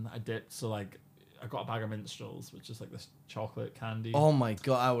reason. I dipped, so like I got a bag of minstrels, which is like this chocolate candy. Oh my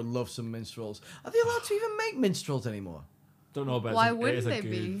god, I would love some minstrels. Are they allowed to even make minstrels anymore? Don't know, but Why it is wouldn't a they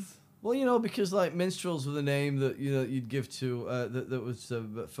good. be? Well, you know, because like minstrels were the name that you'd give to that was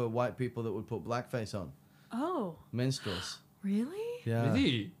for white people that would put blackface on. Oh, Minstrels. really? Yeah.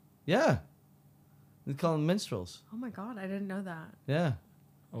 Really? Yeah. They call them minstrels. Oh my god, I didn't know that. Yeah.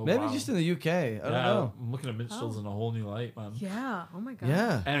 Oh, Maybe wow. just in the UK. I don't know. I'm looking at minstrels in a whole new light, man. Yeah. Oh my god.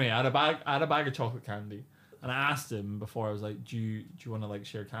 Yeah. Anyway, I had a bag of chocolate candy, and I asked him before. I was like, "Do you want to like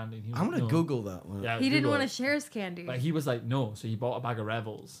share candy?" And he was I'm like, gonna "No." Google that one. Yeah, He didn't Google want to it. share his candy. But he was like, "No." So he bought a bag of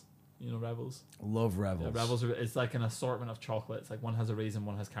Rebels. You know Rebels? Love Rebels. Yeah, Rebels. It's like an assortment of chocolates. Like one has a raisin,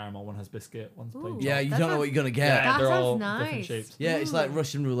 one has caramel, one has biscuit, one's plain. Ooh. chocolate. Yeah, you That don't know what sounds- you're gonna get. Yeah, That they're sounds all nice. different shapes. Yeah, it's like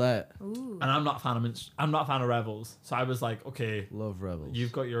Russian roulette. Ooh. And I'm not a fan of I'm not a fan of Rebels. So I was like, okay, Love Rebels.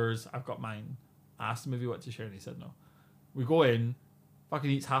 you've got yours, I've got mine. I asked him if he wanted to share, and he said no. We go in, fucking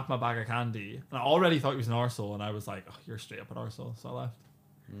eats half my bag of candy, and I already thought he was an arsehole, and I was like, oh, you're straight up an arsehole, so I left.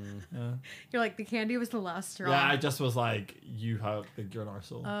 Yeah. You're like, the candy was the last straw. Yeah, I just was like, you're an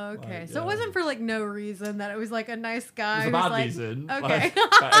arsehole. Oh, okay. Like, So it yeah. wasn't for like no reason that it was like a nice guy. It was a who's bad like, reason. Okay. Like,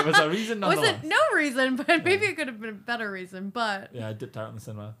 but it was a reason was nonetheless. it no reason, but maybe it could have been a better reason. But Yeah, I dipped out in the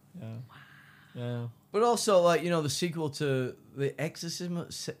cinema. Yeah. Yeah. But also, like, you know, the sequel to The Exorcism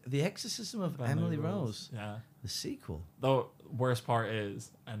of Emily Rose. Yeah. The sequel. The worst part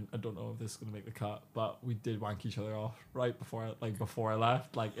is, and I don't know if this is gonna make the cut, but we did wank each other off right before I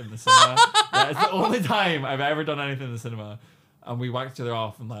left, like in the cinema. Yeah, it's the only time I've ever done anything in the cinema, and we wanked each other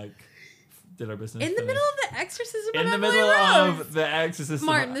off and like did our business. in the finished. middle of the exorcism in of the Emily middle Rose. of the Exorcist.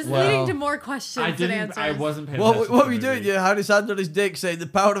 Martin, this is Well, leading to more questions I than didn't. answers. I wasn't paying What attention. were to you the doing? movie. You had his hand on his dick saying, "The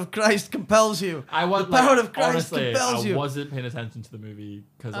power of Christ compels you." I was The power like, of Christ honestly, compels I you. wasn't paying attention to the movie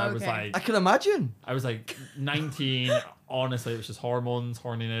because I was Okay. like, I can imagine. I was like 19. Honestly, it was just hormones,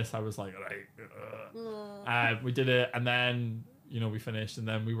 horniness. I was like, we did it, and then we finished, and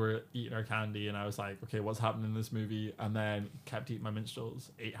then we were eating our candy, and I was like, okay, what's happening in this movie? And then kept eating my minstrels,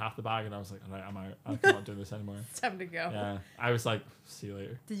 ate half the bag, and I was like, all right, I'm out. I'm not doing this anymore. It's time to go. Yeah, I was like, see you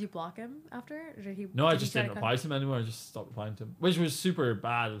later. Did you block him after? Or did he? No, I did he just try didn't to reply to him anymore. I just stopped replying to him, which was super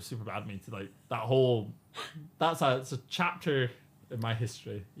bad. It was super bad of me to like that whole. It's a chapter in my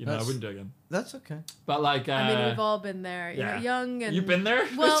history. I That's- wouldn't do it again. That's okay. But like, I mean, we've all been there. yeah. You're young and you've been there.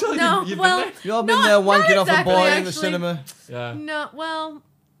 Well, Rachel? no, You've well, been there? You all been Not- there not wanking off a exactly, boy in the actually. cinema? Yeah, no. Well,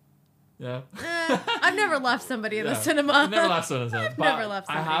 yeah. I've never left somebody in the Yeah. cinema. I've never left someone in the cinema. I've But never left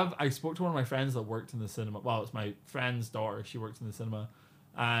I somebody. have. I spoke to one of my friends that worked in the cinema. Well, it's my friend's daughter. She works in the cinema,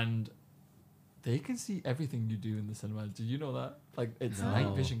 and they can see everything you do in the cinema. Do you know that? Like, it's No.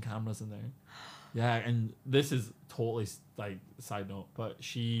 night vision cameras in there. Yeah, and this is totally like side note, but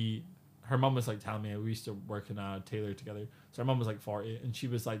her mum was like telling me, we used to work in a tailor together. So her mum was like 40, and she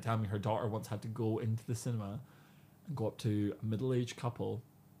was like telling me her daughter once had to go into the cinema and go up to a middle-aged couple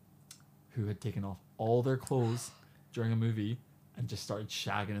who had taken off all their clothes during a movie and just started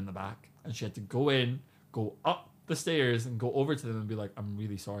shagging in the back. And she had to go in, go up the stairs, and go over to them and be like, I'm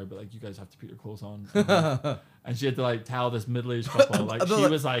really sorry, but like, you guys have to put your clothes on. And she had to like tell this middle-aged couple, like she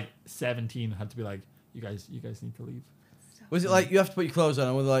was like 17, had to be like, you guys need to leave. Was it like you have to put your clothes on,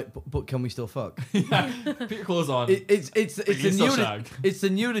 and we're like, but can we still fuck? Yeah, put your clothes on. It's But the you still nudity. shag. It's the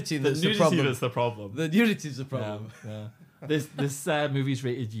nudity the that's nudity the problem. that's the problem. The nudity is the problem. Yeah. This movie's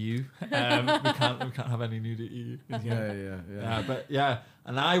rated U. We can't have any nudity. In here. Yeah. Yeah, but yeah,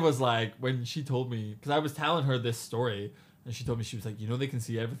 and I was like, when she told me, because I was telling her this story, and she told me, she was like, you know, they can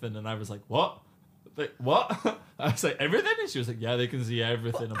see everything, and I was like, what? Like, what? I was like, everything? And she was like, yeah, they can see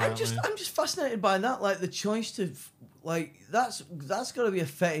everything. Well, Apparently. I'm just fascinated by that, like the choice to, like that's got to be a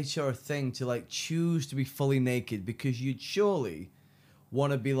fetish or a thing to like choose to be fully naked, because you'd surely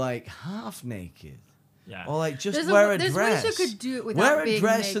want to be like half naked. Yeah. Or like just wear a dress. There's ways you could do it without wear a being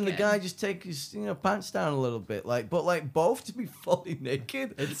dress naked. and the guy just take his pants down a little bit, like, but like both to be fully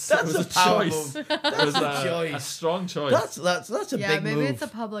naked. It That's was a a power choice. move. It That's was a choice. a strong choice. That's a Yeah, big maybe move. it's a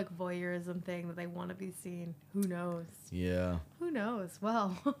public voyeurism thing that they want to be seen. Who knows? Yeah. Who knows?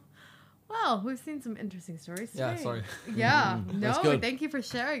 Well, well, we've seen some interesting stories today. Yeah, sorry. Yeah, That's no, good. thank you for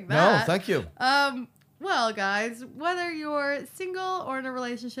sharing No, that. thank you. Well, guys, whether you're single or in a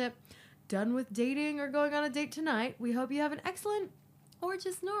relationship, done with dating or going on a date tonight, we hope you have an excellent or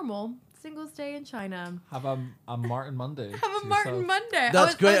just normal Singles Day in China. Have a Martin Monday. Have a Martin Monday.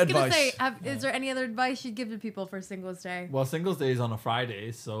 That's great I was gonna advice. say, is there any other advice you'd give to people for Singles Day? Well, Singles Day is on a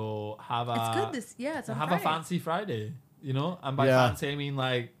Friday, so have a. It's good it's on have Friday. a fancy Friday, you know. And by Yeah. fancy, I mean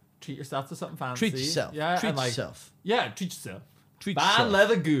like treat yourself to something fancy. Treat yourself. Yeah, Treat and like, yourself. Yeah, treat yourself. Treat Buy yourself.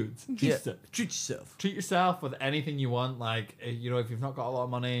 leather goods. Treat Yeah. yourself. Treat yourself. Treat yourself with anything you want. Like, you know, if you've not got a lot of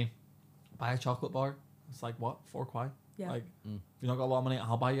money, buy a chocolate bar. It's like what, 4 kwai? Yeah. Like, if you've not got a lot of money,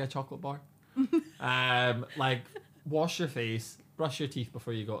 I'll buy you a chocolate bar. Like, wash your face, brush your teeth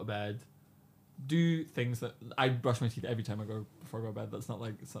before you go to bed. Do things that I brush my teeth every time before I go to bed. That's not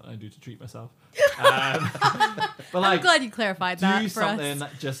like something I do to treat myself. But like, I'm glad you clarified do that for something us.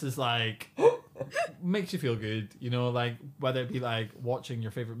 that just is like makes you feel good, you know, like whether it be like watching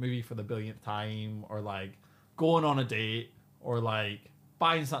your favorite movie for the billionth time, or like going on a date, or like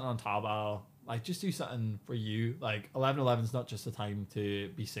buying something on Taobao. Like, just do something for you. Like, 11/11 is not just a time to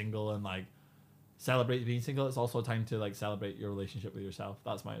be single and like celebrate being single. It's also a time to like celebrate your relationship with yourself.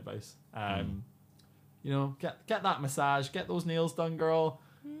 That's my advice. You know, get that massage, get those nails done, girl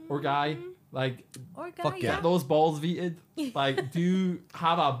or guy. Like, Or guy, Fuck yeah. get those balls veted. Like,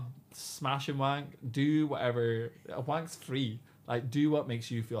 have a smashing wank. Do whatever. A wank's free. Like, do what makes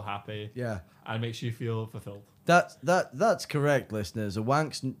you feel happy. Yeah. And makes you feel fulfilled. That's correct, listeners. A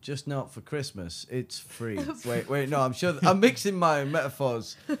wank's just not for Christmas. It's free. Wait, no, I'm sure I'm mixing my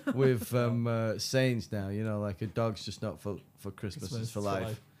metaphors with sayings now. You know, like a dog's just not for Christmas. It's for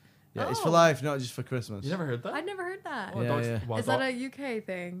life. Yeah, it's for Oh. life, not just for Christmas. You never heard that? I'd never heard that. Well, Yeah, dogs- yeah. well, Is that a UK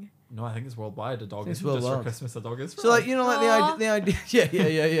thing? No, I think it's worldwide. A dog It's isn't just for worldwide. Christmas. A dog is for So, like, life. you know, like Aw. the idea.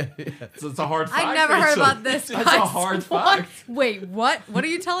 Yeah. It's a hard fact. I never heard Rachel. about this. It's guys. a hard What? fact. Wait, what? What are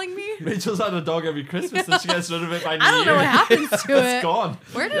you telling me? Rachel's had a dog every Christmas and she gets rid of it by New I don't know Year. what happens to It's it. gone.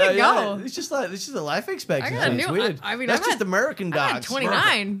 Where did it go? It's just like, it's just a life expectancy. I got a It's new. weird. I mean, that's I'm just at, American I'm at dogs.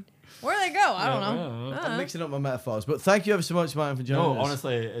 29. Where do they go? I don't know. I'm mixing up my metaphors, but thank you ever so much, Martin, for joining No, us.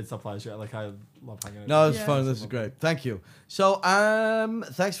 honestly, it's a pleasure. Like, I love hanging out. No, with it's you. fun. This is great. Thank you. So,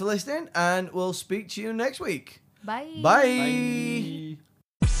 thanks for listening, and we'll speak to you next week. Bye. Bye. Bye.